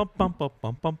 bum, bum, bum, bum,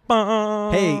 bum, bum,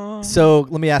 bum. Hey, so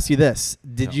let me ask you this: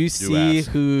 Did you do see ask.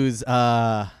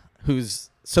 who's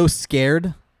so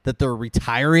scared that they're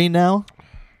retiring now?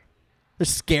 They're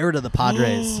scared of the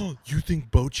Padres. You think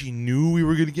Bochy knew we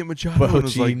were going to get Machado? And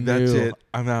was Bochy like, that's knew. it.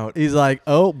 I'm out. He's like,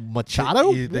 oh,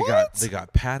 Machado? They What?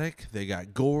 got Paddock. They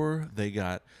got Gore. They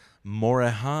got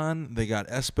Morejon. They got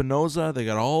Espinoza. They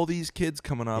got all these kids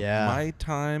coming up. Yeah. My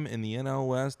time in the NL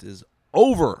West is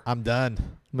over. I'm done.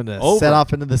 I'm going to Over. set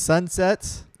off into the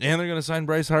sunsets. And they're going to sign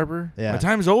Bryce Harper. Yeah. My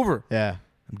time is over. Yeah.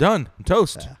 I'm done. I'm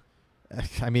toast. Yeah.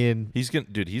 I mean, He's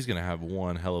gonna have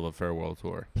one hell of a farewell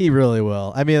tour. he really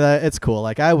will. I mean, it's cool.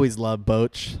 Like, I always loved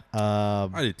Boch.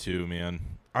 I did too, man.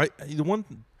 The one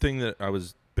thing that I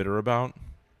was bitter about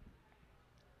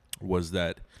was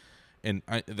that, and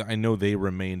I know they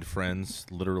remained friends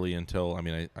literally until, I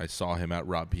mean, I saw him at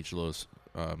Rob Peachulow's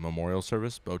memorial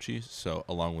service, Bochy, so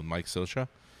along with Mike Scioscia.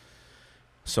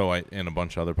 And a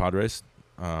bunch of other Padres,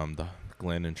 the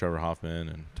Glenn and Trevor Hoffman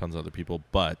and tons of other people,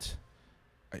 but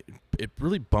it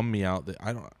really bummed me out that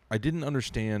I didn't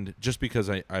understand, just because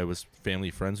I was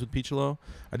family friends with Peachulow,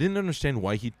 I didn't understand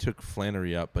why he took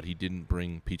Flannery up, but he didn't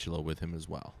bring Peachulow with him as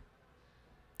well.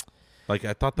 Like,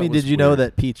 I thought that was did you weird. know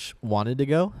that Peach wanted to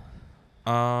go?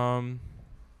 I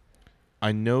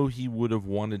know he would have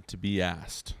wanted to be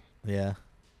asked. Yeah.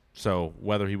 So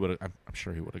whether he would have, I'm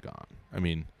sure he would have gone. I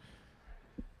mean,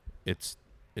 it's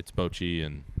Bochy,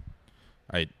 and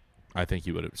I think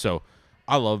he would have. So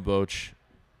I love Boch.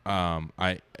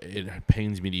 It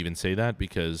pains me to even say that,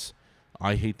 because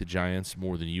I hate the Giants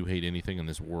more than you hate anything in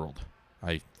this world.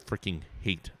 I freaking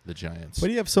hate the Giants. Why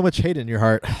do you have so much hate in your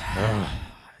heart?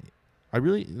 I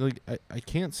really I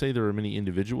can't say there are many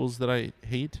individuals that I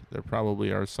hate. There probably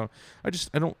are some. I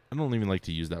don't even like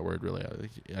to use that word, really.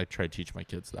 I try to teach my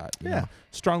kids that. You know,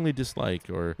 strongly dislike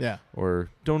or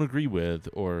don't agree with,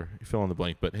 or fill in the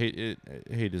blank. But hate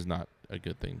is not a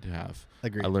good thing to have.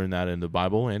 Agreed. I learned that in the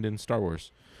Bible and in Star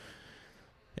Wars.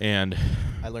 And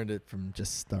I learned it from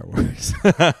just Star Wars.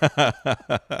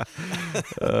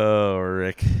 Oh,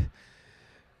 Rick.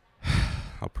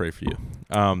 I'll pray for you.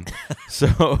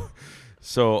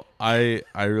 So I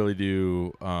really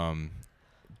do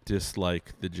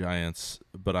dislike the Giants,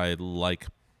 but I like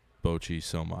Bochy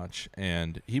so much,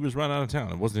 and he was run out of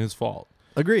town. It wasn't his fault.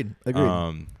 Agreed.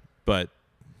 But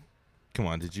come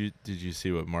on, did you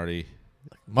see what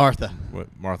Martha,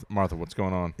 what's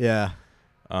going on? Yeah.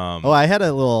 I had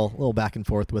a little back and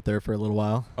forth with her for a little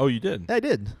while. Oh, you did? I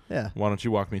did. Yeah. Why don't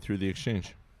you walk me through the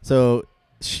exchange? So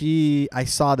I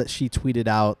saw that she tweeted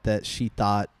out that she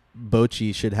thought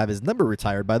Bochy should have his number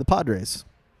retired by the Padres.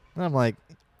 And I'm like,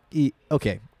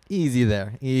 okay, easy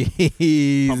there.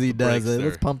 Easy does it.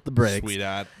 Let's pump the brakes.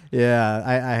 Sweetheart. Yeah,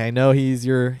 I know he's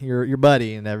your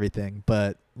buddy and everything,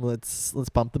 but let's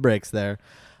pump the brakes there.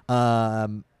 I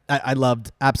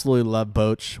absolutely loved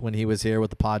Boch when he was here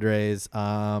with the Padres.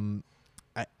 I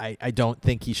don't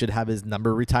think he should have his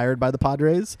number retired by the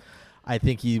Padres. I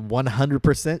think he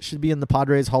 100% should be in the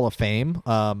Padres Hall of Fame,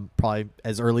 probably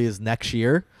as early as next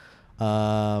year.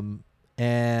 That's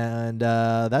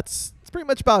pretty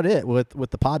much about it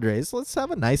with the Padres. Let's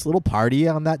have a nice little party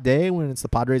on that day when it's the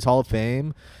Padres Hall of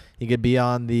Fame. He could be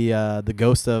on the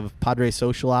Ghost of Padres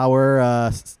Social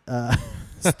Hour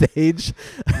stage.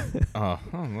 Oh,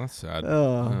 that's sad.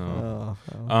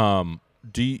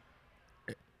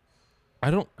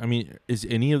 Is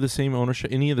any of the same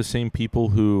ownership, any of the same people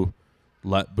who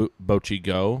let Bochy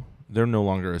go, they're no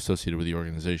longer associated with the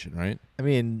organization, right? I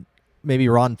mean, maybe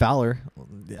Ron Fowler.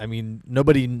 I mean,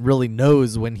 nobody really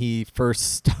knows when he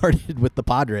first started with the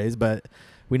Padres, but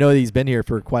we know that he's been here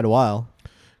for quite a while.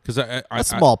 Because a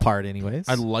small part, anyways.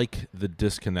 I like the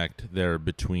disconnect there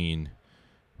between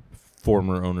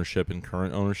former ownership and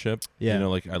current ownership. Yeah. You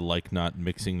know, like, I like not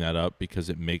mixing that up, because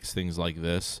it makes things like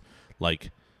this,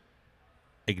 like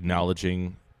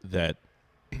acknowledging that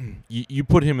you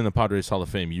put him in the Padres Hall of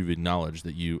Fame, you've acknowledged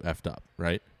that you effed up,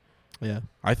 right? Yeah.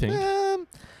 I think. I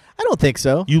don't think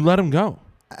so. You let him go.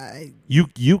 You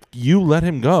let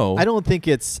him go. I don't think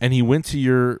it's... And he went to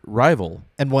your rival.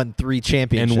 And won 3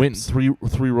 championships. And went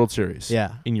three World Series.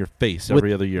 Yeah. In your face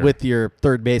every other year. With your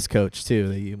third base coach, too,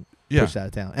 that you pushed out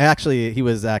of town. And actually, he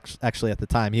was actually at the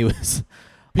time, he was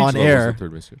on air.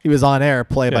 He was on air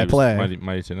play-by-play. Mighty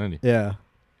 1090. Yeah.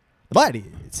 Mighty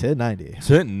 1090.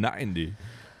 1090.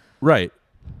 Right.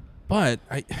 But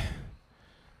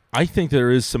I think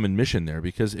there is some admission there,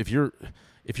 because if you're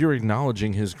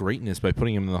acknowledging his greatness by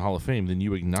putting him in the Hall of Fame, then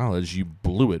you acknowledge you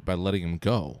blew it by letting him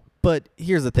go. But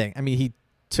here's the thing. I mean, he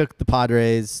took the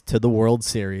Padres to the World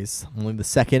Series, only the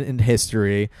second in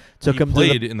history. He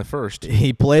played in the first.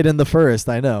 He played in the first,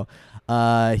 I know.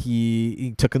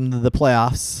 He took him to the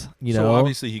playoffs, So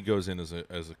obviously he goes in as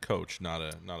a coach, not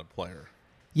a player.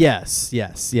 Yes.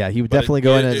 Yeah, he would definitely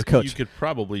go in as a coach. You could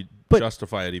probably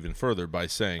justify it even further by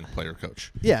saying player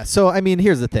coach. Yeah, so I mean,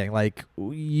 here's the thing. Like,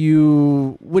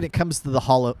 when it comes to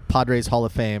the Padres Hall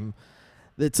of Fame,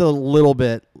 it's a little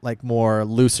bit like more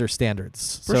looser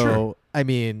standards. For sure. I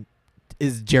mean,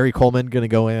 is Jerry Coleman going to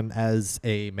go in as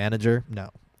a manager?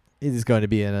 No. He's going to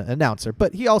be an announcer.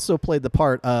 But he also played the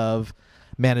part of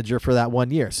manager for that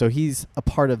 1 year. So he's a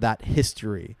part of that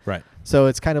history. Right. So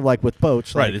it's kind of like with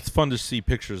Boch. Right. It's fun to see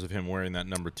pictures of him wearing that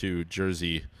number 2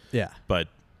 jersey. Yeah. But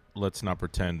let's not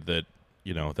pretend that,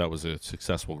 that was a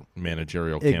successful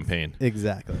managerial campaign.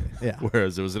 Exactly. Yeah.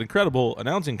 Whereas it was an incredible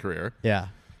announcing career. Yeah.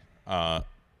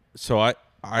 So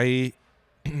I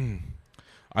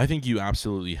think you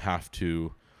absolutely have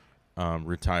to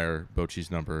retire Bochy's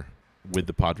number with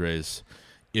the Padres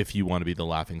if you want to be the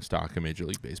laughingstock of Major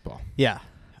League Baseball. Yeah,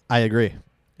 I agree.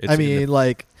 It's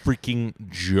freaking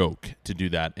joke to do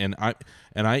that. And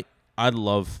I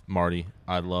love Marty.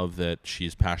 I love that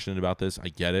she's passionate about this. I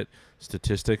get it.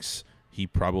 Statistics, he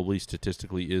probably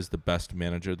statistically is the best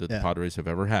manager that the Padres have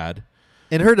ever had.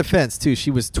 In her defense, too,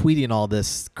 she was tweeting all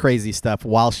this crazy stuff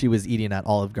while she was eating at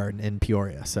Olive Garden in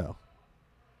Peoria. So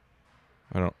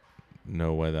I don't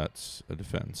know why that's a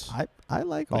defense. I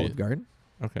like Olive Garden.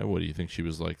 Okay, what do you think? She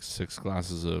was like 6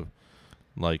 glasses of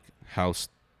house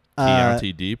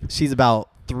Chianti deep? She's about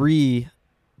 3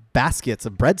 baskets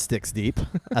of breadsticks deep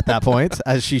at that point,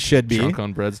 as she should be. Chunk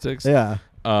on breadsticks? Yeah.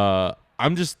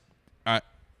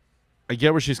 I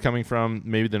get where she's coming from.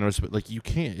 Maybe the nurse, but you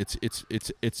can't.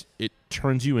 It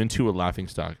turns you into a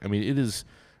laughingstock. I mean, it is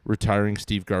retiring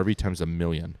Steve Garvey times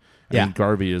 1,000,000. I mean,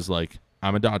 Garvey is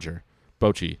I'm a Dodger.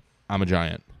 Bochy, I'm a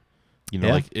Giant.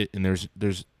 And there's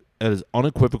that is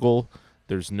unequivocal.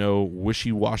 There's no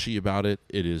wishy-washy about it.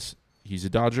 He's a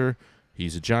Dodger,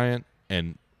 he's a Giant,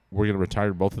 and we're gonna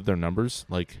retire both of their numbers.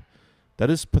 That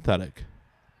is pathetic.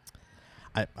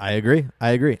 I agree.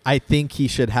 I think he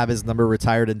should have his number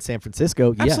retired in San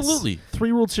Francisco. Yes. Absolutely.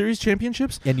 3 World Series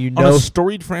championships. And on a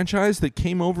storied franchise that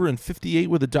came over in 58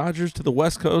 with the Dodgers to the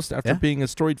West Coast after being a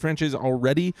storied franchise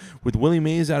already with Willie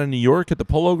Mays out of New York at the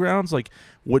Polo Grounds.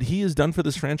 What he has done for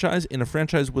this franchise in a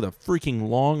franchise with a freaking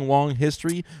long, long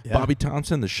history. Yeah. Bobby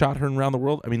Thompson, the shot heard around the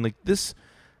world. I mean,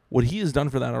 what he has done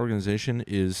for that organization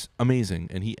is amazing.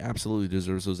 And he absolutely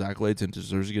deserves those accolades and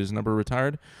deserves to get his number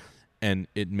retired. And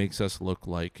it makes us look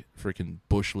like freaking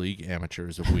Bush League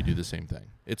amateurs if we do the same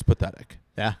thing. It's pathetic.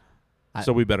 Yeah.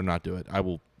 So we better not do it. I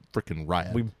will freaking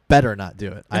riot. We better not do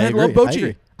it. And I love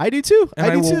Bochy. I do too. And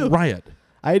I will riot.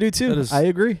 I do too. I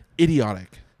agree.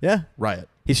 Idiotic. Yeah. Riot.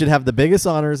 He should have the biggest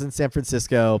honors in San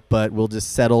Francisco, but we'll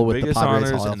just settle with the Padres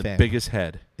Hall of Fame. And the biggest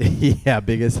head. Yeah,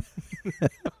 biggest.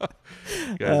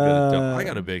 I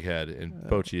got a big head, and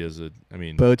Bochy is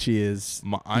Bochy is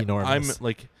enormous.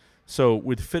 I'm so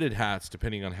with fitted hats,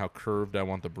 depending on how curved I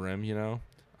want the brim,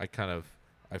 I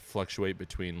fluctuate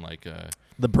between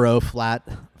the bro flat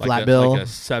bill, like a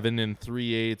 7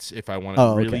 3/8 if I want it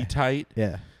really tight.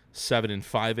 Yeah. 7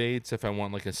 5/8 if I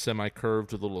want a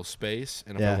semi-curved with a little space,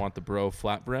 and if I want the bro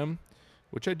flat brim,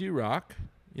 which I do rock,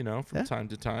 from time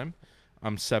to time,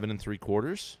 I'm 7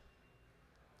 3/4,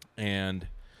 and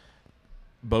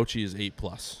Bochy is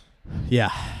 8+.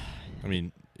 Yeah. I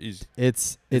mean, it's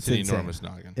an insane. enormous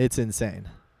noggin. It's insane.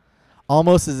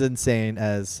 Almost as insane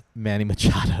as Manny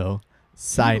Machado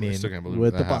signing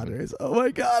with the Padres. Oh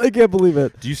my God, I can't believe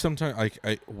it. Do you sometimes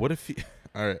what if he?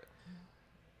 All right,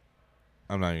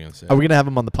 I'm not even gonna say. Are we gonna have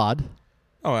him on the pod?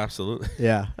 Oh, absolutely.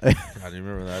 Yeah. God, do you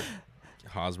remember that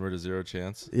Hosmer to Zero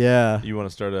Chance? Yeah. You want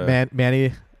to start a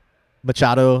Manny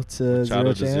Machado to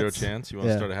Zero Chance? You want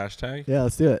to start a hashtag? Yeah,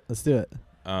 let's do it.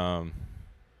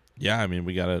 Yeah, I mean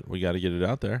we gotta get it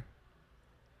out there.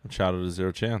 Machado to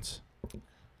Zero Chance.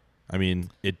 I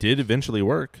mean, it did eventually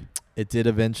work.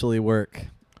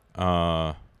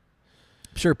 I'm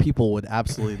sure people would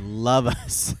absolutely love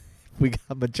us if we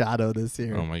got Machado this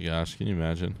year. Oh my gosh, can you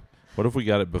imagine? What if we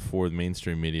got it before the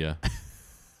mainstream media?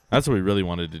 That's what we really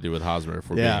wanted to do with Hosmer, if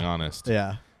we're being honest.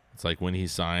 Yeah. It's when he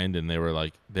signed and they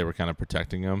were kind of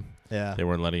protecting him. Yeah. They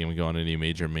weren't letting him go on any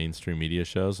major mainstream media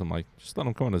shows. I'm just let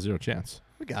him go on to Zero Chance.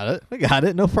 We got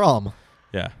it. No problem.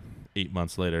 Yeah. 8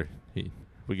 months later,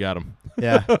 we got him.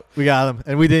 Yeah, we got him.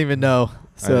 And we didn't even know.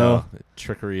 So I know.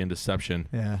 Trickery and deception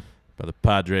by the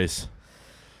Padres.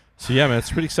 So, yeah, man,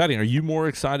 it's pretty exciting. Are you more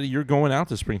excited? You're going out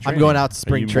to spring training. I'm going out to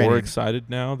spring training. Are you more excited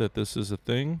now that this is a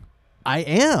thing? I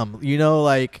am.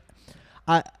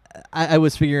 I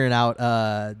was figuring out,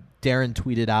 Darren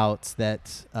tweeted out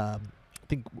that I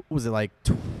think, was it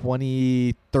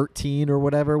 2013 or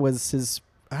whatever was his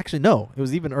 – actually, no, it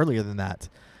was even earlier than that.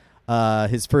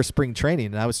 His first spring training.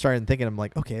 And I was starting thinking, I'm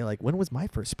okay, when was my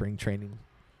first spring training?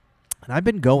 And I've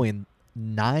been going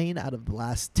 9 out of the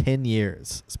last 10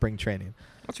 years spring training.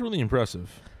 That's really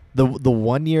impressive. The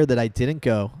 1 year that I didn't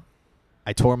go,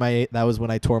 that was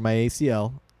when I tore my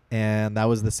ACL. And that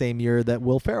was the same year that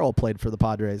Will Ferrell played for the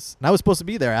Padres. And I was supposed to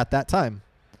be there at that time.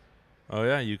 Oh,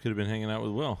 yeah, you could have been hanging out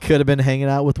with Will. Could have been hanging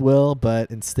out with Will, but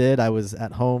instead I was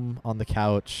at home on the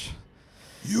couch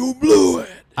You blew it.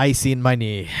 icing my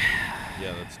knee.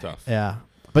 Yeah, that's tough. Yeah.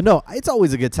 But no, it's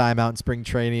always a good time out in spring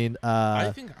training.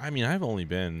 I've only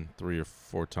been 3 or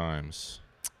 4 times.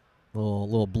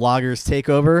 Little bloggers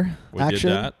takeover We action.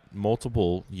 did that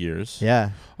multiple years. Yeah.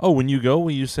 Oh, when you go,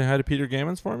 will you say hi to Peter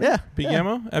Gammons for me? Yeah. Pete yeah.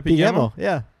 Gammo? At Pete Pete Gammo? Gammo,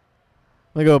 yeah.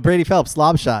 We go Brady Phelps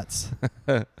lob shots.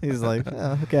 He's like,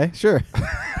 oh, okay, sure.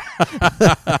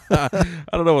 I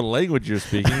don't know what language you're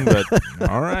speaking, but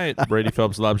all right. Brady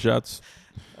Phelps lob shots.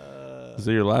 Is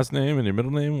that your last name and your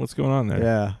middle name? What's going on there?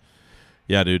 Yeah.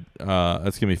 Yeah, dude.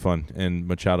 That's going to be fun. And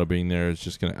Machado being there is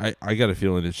just going to – I got a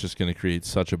feeling it's just going to create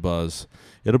such a buzz.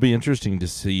 It'll be interesting to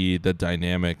see the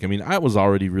dynamic. I mean, I was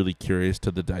already really curious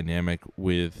to the dynamic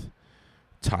with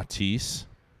Tatis.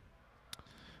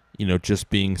 You know, just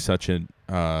being such a,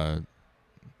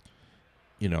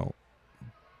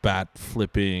 bat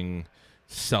flipping,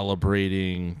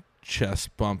 celebrating,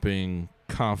 chest bumping,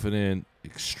 confident,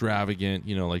 extravagant,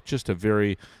 like just a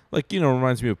very,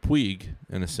 reminds me of Puig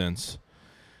in a sense.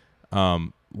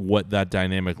 What that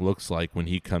dynamic looks like when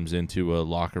he comes into a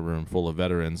locker room full of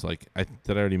veterans. Like,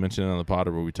 did I already mention it on the pod,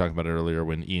 or were we talking about it earlier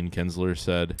when Ian Kinsler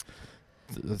said,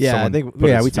 yeah, I think,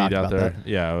 yeah, we talked about that.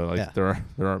 Yeah, yeah. there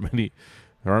aren't many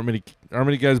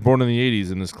guys born in the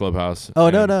 80s in this clubhouse. Oh,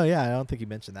 no, yeah, I don't think you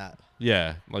mentioned that.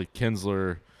 Yeah, like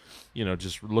Kinsler,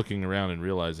 just looking around and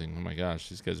realizing, oh my gosh,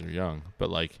 these guys are young.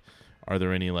 But are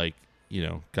there any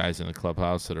guys in the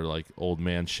clubhouse that are old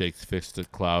man shakes fixed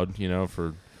at cloud,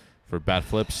 for bat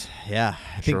flips? Yeah,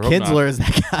 I Sure think hope Kinsler is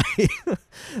that guy.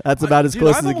 That's about as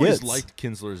close as it I've always gets. liked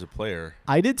Kinsler as a player.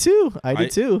 I did too. I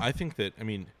think that,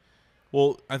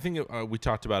 I think we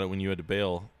talked about it when you had to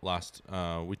bail last.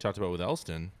 We talked about with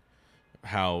Elston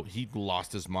how he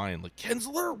lost his mind. Like,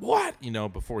 Kinsler, what?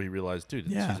 Before he realized, dude,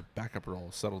 he's a backup role.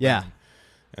 Settle down.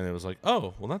 And it was like,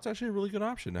 oh, well, that's actually a really good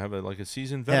option to have a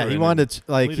seasoned veteran. Yeah, he wanted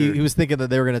he was thinking that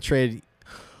they were going to trade.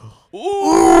 Ooh,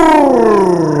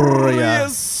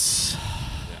 yes.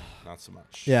 Yeah, not so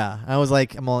much. Yeah, I was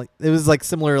like, it was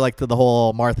similar to the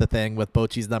whole Martha thing with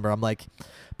Bochy's number. I'm like,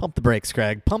 pump the brakes,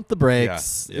 Craig. Pump the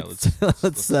brakes. Yeah,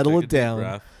 let's settle it down.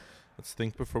 Breath. Let's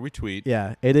think before we tweet.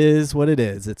 Yeah, it is what it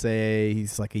is.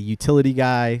 He's like a utility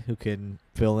guy who can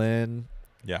fill in.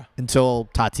 Yeah. Until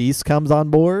Tatis comes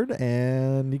on board,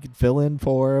 and he can fill in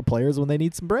for players when they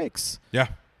need some breaks. Yeah.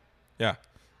 Yeah.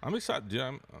 I'm excited.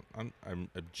 Dude, I'm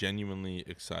genuinely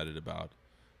excited about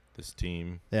this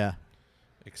team. Yeah.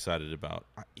 I'm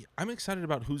excited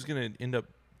about who's going to end up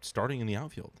starting in the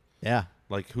outfield. Yeah.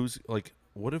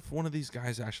 What if one of these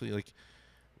guys actually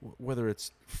whether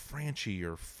it's Franchi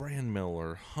or Franmil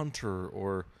or Hunter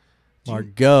or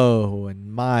Margot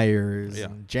and Myers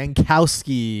and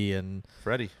Jankowski and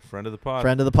Freddie, friend of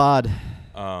the pod.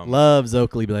 Loves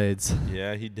Oakley blades.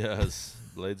 Yeah, he does.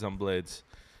 Blades on blades.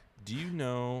 Do you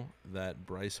know that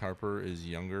Bryce Harper is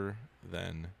younger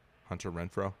than Hunter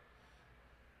Renfroe?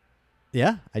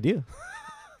 Yeah, I do.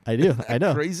 I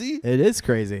know. Crazy? It is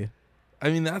crazy. I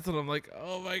mean, that's what I'm like,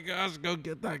 oh my gosh, go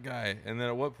get that guy. And then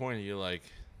at what point are you like,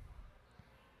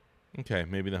 okay,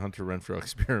 maybe the Hunter Renfroe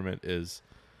experiment is...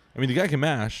 I mean, the guy can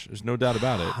mash. There's no doubt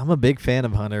about it. I'm a big fan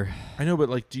of Hunter. I know,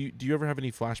 but do you ever have any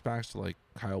flashbacks to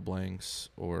Kyle Blanks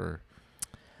or?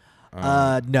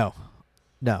 No.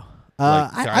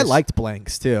 I liked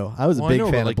Blanks too. I was a big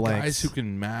fan of Blanks. Guys who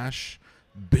can mash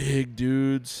big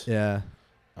dudes. Yeah.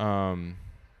 But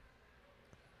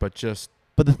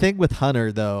the thing with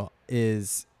Hunter though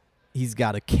is he's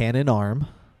got a cannon arm.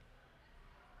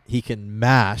 He can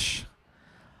mash.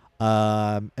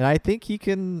 And I think he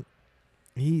can.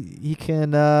 He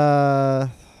can.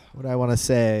 What do I want to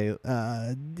say?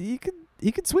 He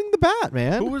could swing the bat,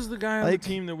 man. Who was the guy on the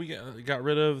team that we got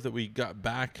rid of that we got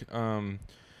back?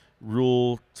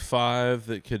 Rule 5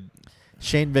 that could.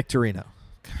 Shane Victorino.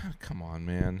 God, come on,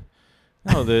 man.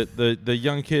 No, the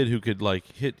young kid who could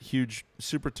hit huge,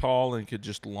 super tall and could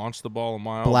just launch the ball a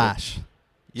mile. Blash.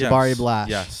 Yes, Jabari Blash.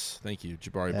 Yes, thank you,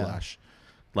 Jabari Blash.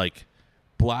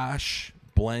 Blash.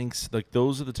 Blanks,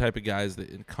 those are the type of guys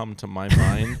that come to my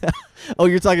mind. Oh,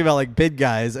 you're talking about big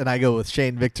guys, and I go with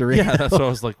Shane Victorino. Yeah, that's what I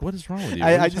was like. What is wrong with you?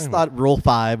 I just thought Rule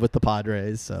 5 with the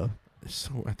Padres. So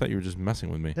I thought you were just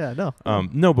messing with me. Yeah, no.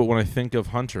 No, but when I think of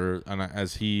Hunter, and I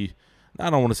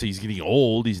don't want to say he's getting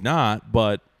old. He's not,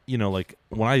 but when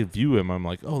I view him, I'm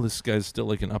like, oh, this guy's still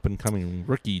an up and coming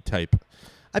rookie type.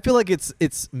 I feel like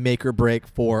it's make or break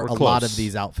for We're a close. lot of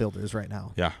these outfielders right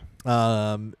now. Yeah.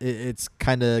 It's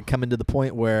kind of coming to the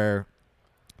point where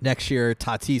next year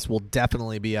Tatis will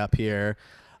definitely be up here.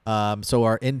 So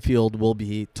our infield will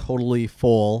be totally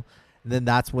full. And then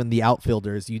that's when the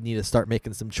outfielders, you need to start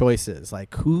making some choices.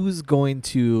 Who's going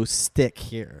to stick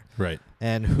here? Right.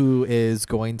 And who is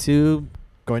going to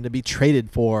going to be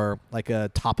traded for like a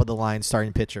top of the line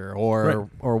starting pitcher or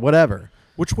Right. whatever.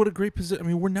 Which, what a great position. I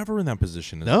mean, we're never in that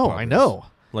position. As the No, Padres. I know.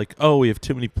 Like, oh, we have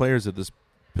too many players at this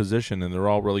position, and they're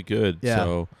all really good. Yeah.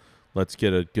 So let's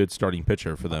get a good starting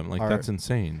pitcher for them. Like, Our- that's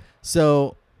insane.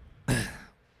 So,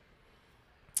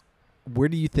 where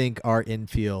do you think our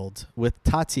infield with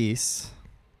Tatis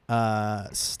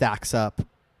stacks up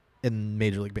in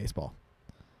Major League Baseball?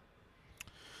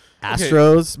 Okay.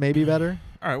 Astros maybe better.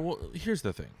 All right, well, here's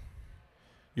the thing.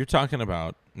 You're talking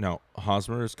about, now,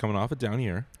 Hosmer is coming off a down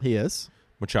year. He is.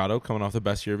 Machado coming off the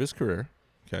best year of his career.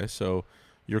 Okay, so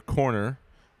your corner,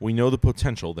 we know the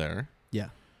potential there. Yeah.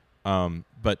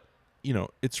 But,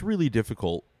 it's really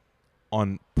difficult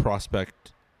on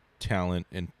prospect talent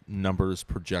and numbers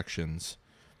projections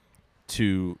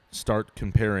to start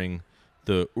comparing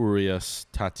the Urias,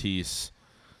 Tatis,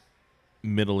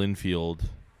 middle infield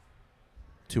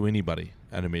to anybody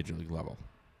at a major league level.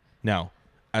 Now,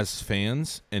 as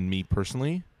fans and me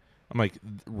personally, I'm like,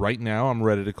 right now I'm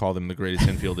ready to call them the greatest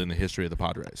infield in the history of the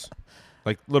Padres.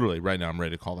 Like, literally, right now I'm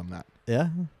ready to call them that. Yeah.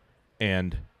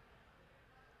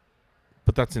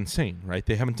 But that's insane, right?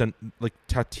 They haven't done, like,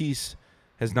 Tatis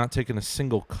has not taken a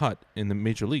single cut in the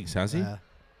major leagues, has he?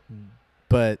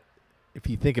 But if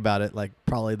you think about it, like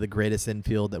probably the greatest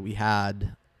infield that we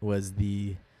had was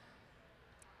the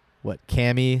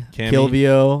Cammy,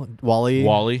 Kilvio,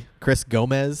 Wally, Chris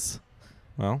Gomez,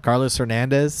 Well, Carlos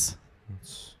Hernandez.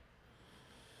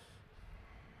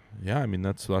 yeah, I mean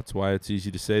that's why it's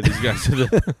easy to say these guys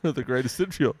are the greatest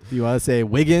infield. Do you want to say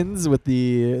Wiggins with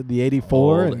the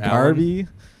 84 Old and Allen. Garvey,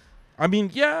 I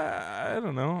mean, yeah, I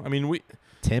don't know. I mean,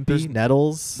 Tempe,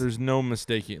 Nettles? there's no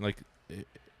mistaking. Like,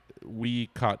 we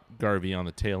caught Garvey on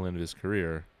the tail end of his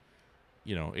career.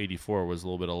 84 was a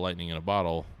little bit of lightning in a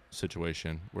bottle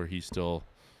situation where he still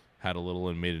had a little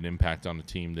and made an impact on a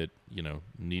team that,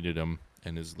 needed him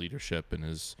and his leadership and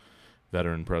his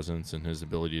veteran presence and his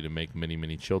ability to make many,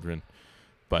 many children.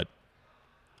 But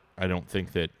I don't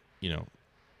think that,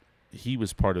 he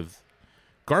was part of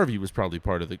 – Garvey was probably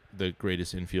part of the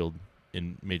greatest infield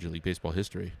in Major League Baseball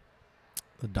history.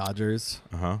 The Dodgers.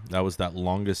 That was that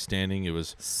longest standing. It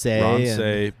was Say Ron and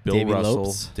Say, Bill Davey Russell,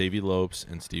 Lopes. Davey Lopes,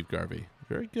 and Steve Garvey.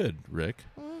 Very good, Rick.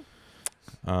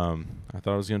 I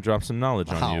thought I was going to drop some knowledge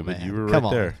on you, but man. you were Come right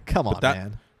on. there. Come on, But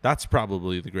man. That's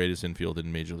probably the greatest infield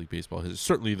in Major League Baseball. It's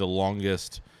certainly the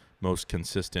longest, most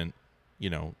consistent,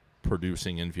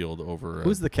 producing infield over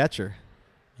Who's the catcher?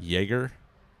 Yeager.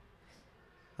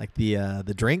 Like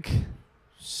the drink?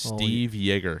 Steve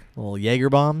Yeager. Little Jaeger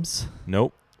bombs?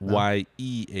 Nope. No.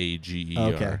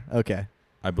 Yeager. Okay.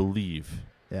 I believe.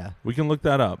 Yeah. We can look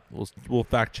that up. We'll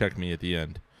fact check me at the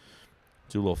end.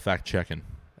 Do a little fact checking.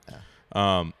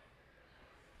 Yeah.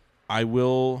 I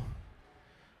will.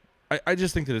 I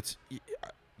just think that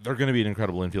they're going to be an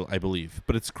incredible infield, I believe.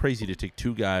 But it's crazy to take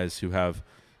two guys who have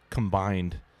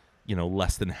combined,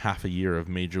 less than half a year of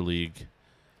major league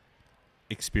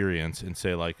experience and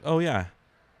say like, oh yeah,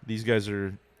 these guys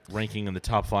are ranking in the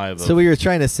top 5. So what you're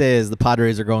trying to say is the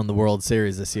Padres are going to the World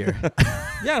Series this year.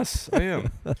 Yes, I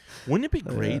am. Wouldn't it be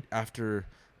great after,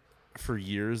 for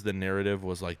years, the narrative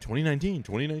was like 2019,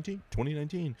 2019,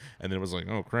 2019, and then it was like,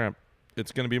 oh crap,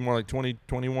 it's going to be more like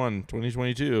 2021,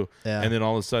 2022, Yeah. and then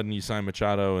all of a sudden you sign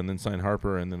Machado and then sign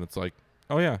Harper, and then it's like,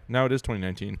 oh yeah, now it is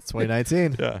 2019. It's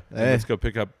 2019. Yeah, and Hey. let's go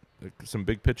pick up some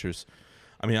big pitchers.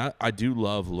 I mean, I do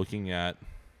love looking at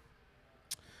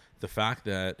the fact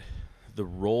that the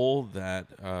role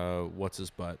that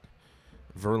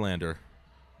Verlander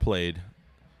played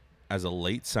as a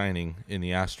late signing in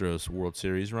the Astros World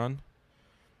Series run.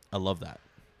 I love that.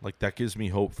 Like, that gives me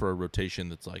hope for a rotation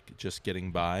that's like just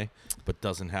getting by, but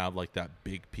doesn't have like that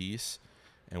big piece.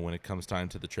 And when it comes time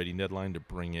to the trading deadline to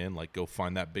bring in, like, go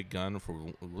find that big gun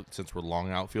since we're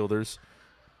long outfielders,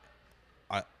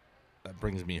 that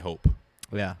brings me hope.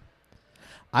 Yeah.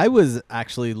 I was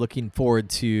actually looking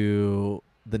forward to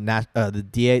the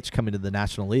DH coming to the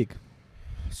National League.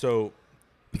 So,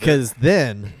 Because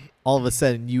then all of a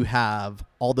sudden you have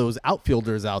all those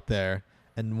outfielders out there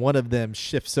and one of them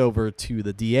shifts over to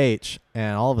the DH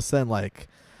and all of a sudden like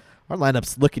our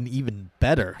lineup's looking even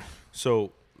better.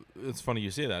 So it's funny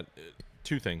you say that.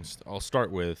 Two things. I'll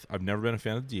start with, I've never been a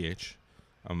fan of DH.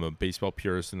 I'm a baseball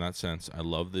purist in that sense. I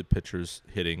love the pitchers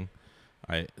hitting.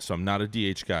 So I'm not a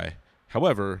DH guy.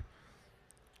 However,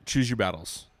 choose your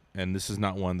battles. And this is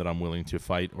not one that I'm willing to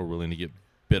fight or willing to get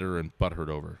bitter and butthurt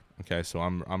over. Okay, so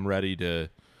I'm ready to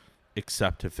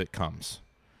accept if it comes.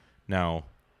 Now,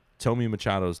 tell me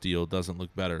Machado's deal doesn't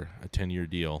look better, a 10-year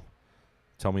deal.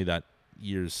 Tell me that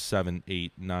years 7,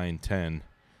 8, 9, 10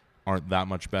 aren't that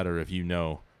much better if you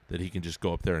know that he can just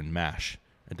go up there and mash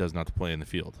Mm-hmm. it does not to play in the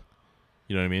field.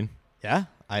 You know what I mean? Yeah,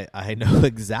 I know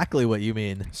exactly what you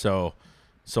mean. So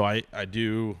I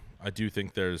do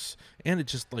think there's, and it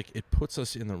just like it puts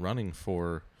us in the running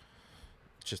for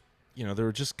just, there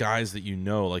are just guys that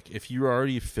like if you're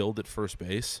already filled at first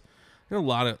base, there are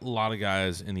a lot of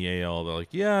guys in the AL that are like,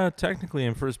 yeah, technically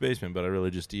I'm first baseman, but I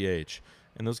really just DH.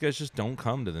 And those guys just don't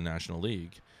come to the National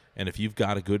League. And if you've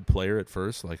got a good player at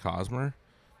first like Hosmer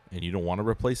and you don't want to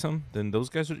replace him, then those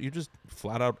guys you're just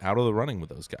flat out of the running with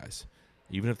those guys,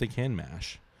 even if they can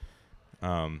mash.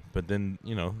 But then,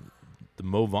 the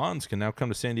Mo Vaughns can now come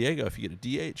to San Diego if you get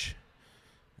a DH.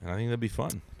 And I think that'd be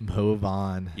fun. Mo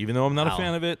Vaughn. Even though I'm not a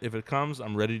fan of it, if it comes,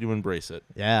 I'm ready to embrace it.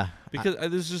 Yeah. Because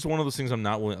this is just one of those things I'm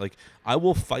not willing. Like, I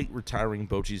will fight retiring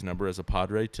Bochy's number as a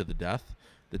Padre to the death.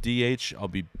 The DH, I'll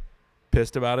be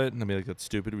pissed about it, and I'll be like, that's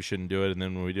stupid, we shouldn't do it. And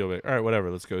then when we do it, I'll be like, all right,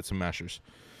 whatever, let's go with some mashers.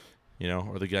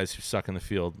 Or the guys who suck in the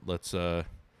field, let's throw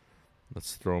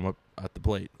them up at the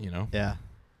plate, Yeah.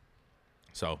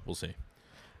 So, we'll see.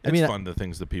 I mean, fun, the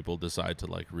things that people decide to,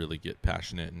 like, really get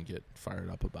passionate and get fired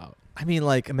up about. I mean,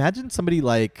 like, imagine somebody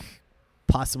like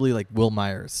possibly like Will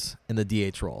Myers in the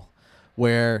DH role,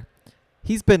 where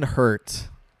he's been hurt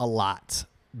a lot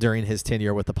during his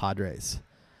tenure with the Padres.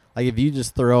 Like, if you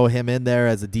just throw him in there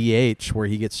as a DH where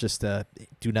he gets just to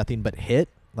do nothing but hit,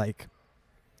 like,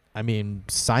 I mean,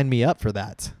 sign me up for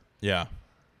that. Yeah.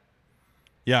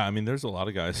 Yeah, I mean, there's a lot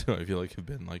of guys who I feel like have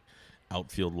been, like,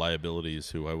 outfield liabilities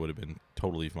who I would have been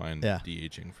totally fine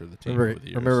DHing for the team over the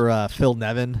years. Remember Phil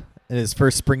Nevin in his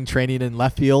first spring training in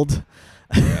left field?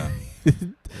 Yeah.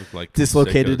 Looked like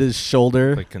dislocated his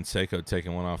shoulder. Like Canseco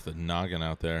taking one off the noggin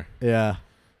out there. Yeah.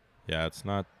 Yeah, it's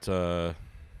not doesn't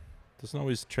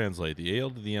always translate the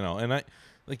AL to the NL.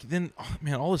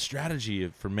 And all the strategy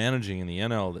for managing in the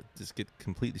NL that just get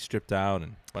completely stripped out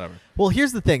and whatever. Well,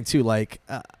 here's the thing too, like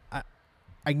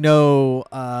I know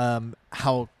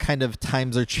how kind of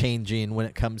times are changing when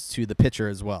it comes to the pitcher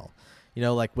as well.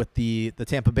 Like with the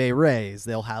Tampa Bay Rays,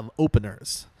 they'll have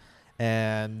openers,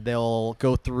 and they'll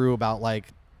go through about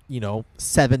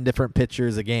 7 different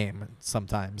pitchers a game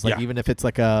sometimes. Even if it's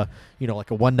like a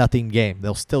 1-0 game,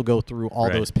 they'll still go through all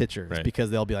those pitchers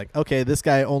because they'll be like, okay, this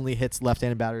guy only hits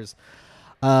left-handed batters.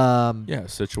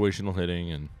 Situational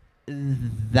hitting,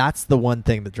 and that's the one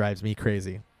thing that drives me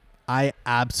crazy. I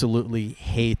absolutely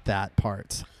hate that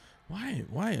part. Why?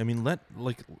 I mean, let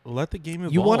the game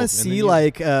evolve. You want to see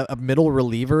a middle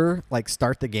reliever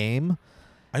start the game?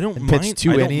 I don't and mind, pitch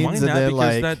 2 innings and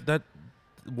then that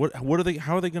what are they?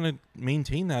 How are they going to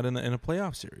maintain that in a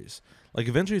playoff series? Like,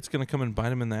 eventually, it's going to come and bite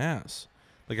them in the ass.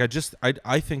 Like,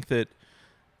 I think that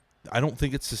I don't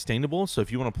think it's sustainable. So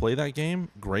if you want to play that game,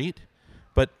 great.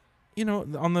 But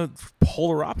on the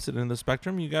polar opposite end of the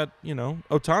spectrum, you got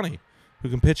Ohtani, who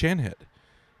can pitch and hit.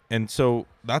 And so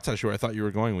that's actually where I thought you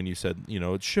were going when you said,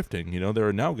 it's shifting. There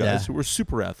are now guys who are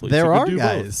super athletes. There who are can do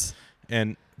guys.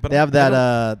 Both. But they have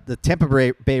that, the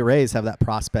Tampa Bay Rays have that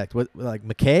prospect. What, like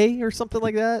McKay or something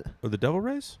like that? Or the Devil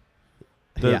Rays?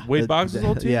 Wade Boggs'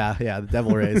 old team? Yeah, the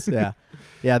Devil Rays, yeah.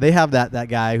 Yeah, they have that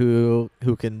guy who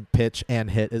can pitch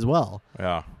and hit as well.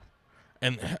 Yeah.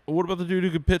 And what about the dude who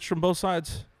could pitch from both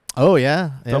sides? Oh,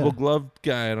 yeah. Double gloved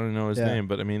guy. I don't know his name,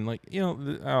 but I mean,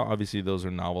 obviously those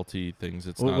are novelty things.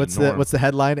 It's not a norm. What's the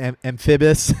headline?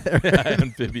 Amphibious.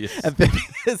 Amphibious.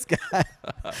 Amphibious guy.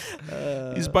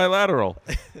 He's bilateral.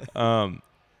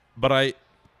 But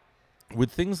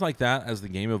with things like that, as the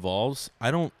game evolves,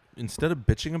 instead of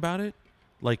bitching about it,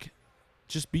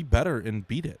 just be better and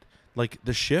beat it. Like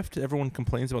the shift, everyone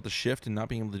complains about the shift and not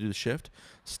being able to do the shift.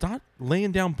 Stop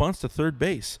laying down bunts to third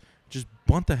base. Just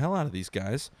bunt the hell out of these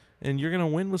guys, and you're gonna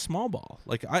win with small ball.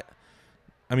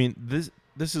 I mean, this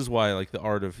is why the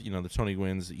art of the Tony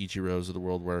Gwynn's, the Ichiros of the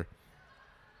world, where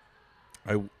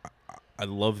I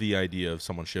love the idea of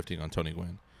someone shifting on Tony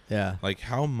Gwynn. Yeah.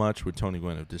 How much would Tony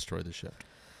Gwynn have destroyed the shift?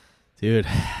 Dude,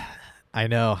 I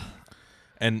know.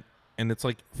 And it's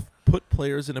put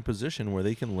players in a position where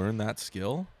they can learn that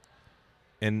skill,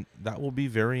 and that will be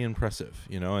very impressive.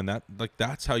 And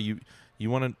that's how you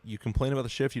complain about the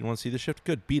shift, you don't want to see the shift,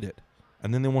 good, beat it.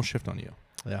 And then they won't shift on you.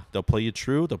 Yeah. They'll play you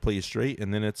true, they'll play you straight,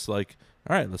 and then it's all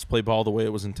right, let's play ball the way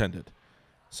it was intended.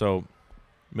 So,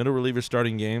 middle reliever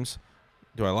starting games,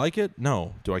 do I like it?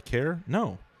 No. Do I care?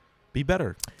 No. Be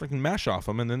better. Freaking mash off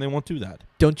them, and then they won't do that.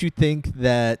 Don't you think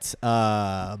that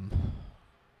that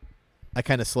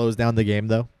kind of slows down the game,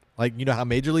 though? How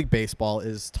Major League Baseball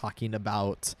is talking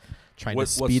about trying to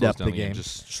speed up the game.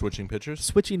 Just switching pitchers?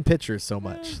 Switching pitchers so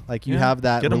much. You have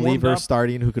that reliever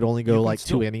starting who could only go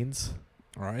 2 innings.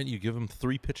 All right, you give them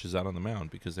 3 pitches out on the mound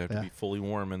because they have to be fully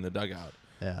warm in the dugout.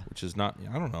 Yeah. Which is not,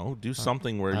 I don't know, do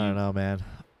something where I don't know, man.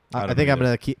 I think I'm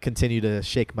going to continue to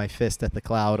shake my fist at the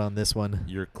cloud on this one.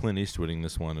 You're Clint Eastwooding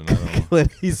this one, and I don't.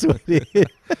 Clint Eastwooding.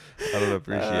 I don't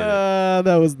appreciate it.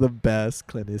 That was the best.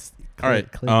 Clint All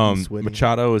right. Eastwooding.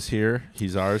 Machado is here.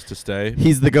 He's ours to stay.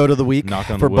 He's the goat of the week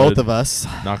for both of us.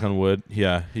 Knock on wood.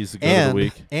 Yeah, he's the goat of the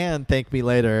week. And thank me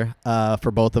later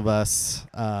for both of us.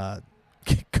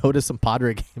 Go to some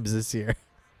Padre games this year.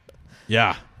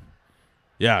 Yeah.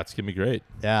 Yeah, it's going to be great.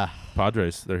 Yeah.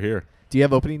 Padres, they're here. Do you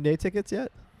have opening day tickets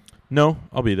yet? No,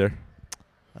 I'll be there.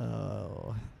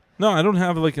 Oh. No, I don't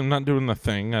have, I'm not doing the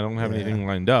thing. I don't have anything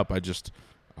lined up.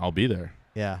 I'll be there.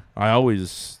 Yeah. I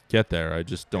always get there. I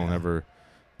just don't ever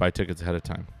buy tickets ahead of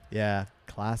time. Yeah.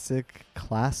 Classic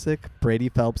Brady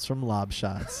Phelps from Lob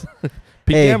Shots.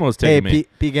 Pete Gamo's taking me.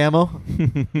 Pete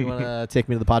Gamo, you want to take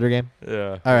me to the Padre game?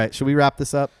 Yeah. All right. Should we wrap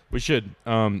this up? We should.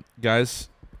 Guys,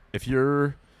 if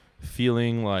you're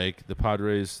feeling like the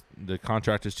Padres, the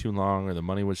contract is too long or the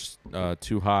money was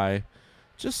too high,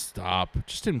 just stop.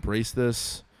 Just embrace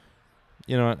this.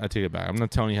 You know what? I take it back. I'm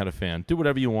not telling you how to fan. Do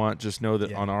whatever you want. Just know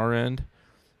that on our end,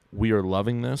 we are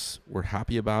loving this. We're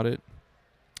happy about it.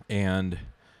 And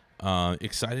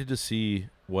excited to see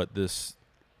what this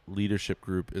leadership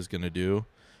group is going to do.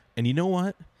 And you know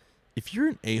what? If you're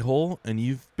an a-hole and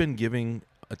you've been giving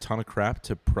a ton of crap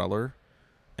to Preller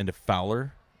and to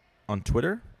Fowler on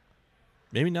Twitter,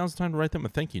 maybe now's the time to write them a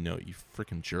thank you note, you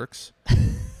freaking jerks.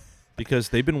 Because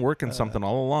they've been working something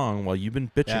all along while you've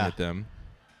been bitching at them.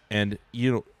 And,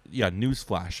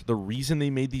 newsflash, the reason they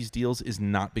made these deals is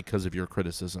not because of your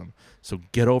criticism. So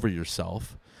get over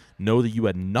yourself. Know that you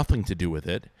had nothing to do with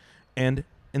it. And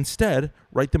instead,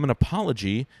 write them an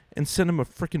apology and send them a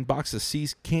freaking box of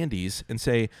C's candies and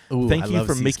say, thank you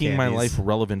for making my life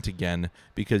relevant again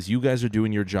because you guys are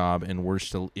doing your job and we're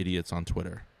still idiots on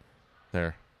Twitter.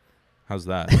 There. How's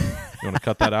that? You want to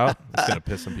cut that out? It's going to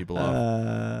piss some people off.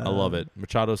 I love it.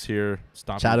 Machado's here.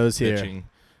 Stop bitching.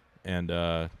 And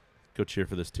go cheer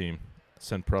for this team.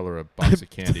 Send Preller a box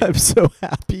of candy. I'm so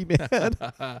happy, man.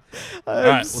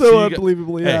 I'm so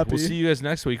unbelievably happy. We'll see you guys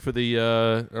next week for the,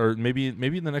 or maybe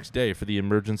the next day for the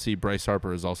emergency. Bryce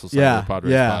Harper is also signed the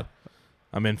Padres spot.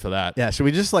 I'm in for that. Yeah, should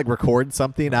we just record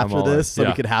something after this so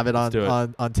we could have it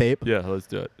on tape? Yeah, let's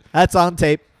do it. That's on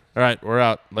tape. All right, we're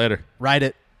out. Later. Write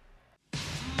it.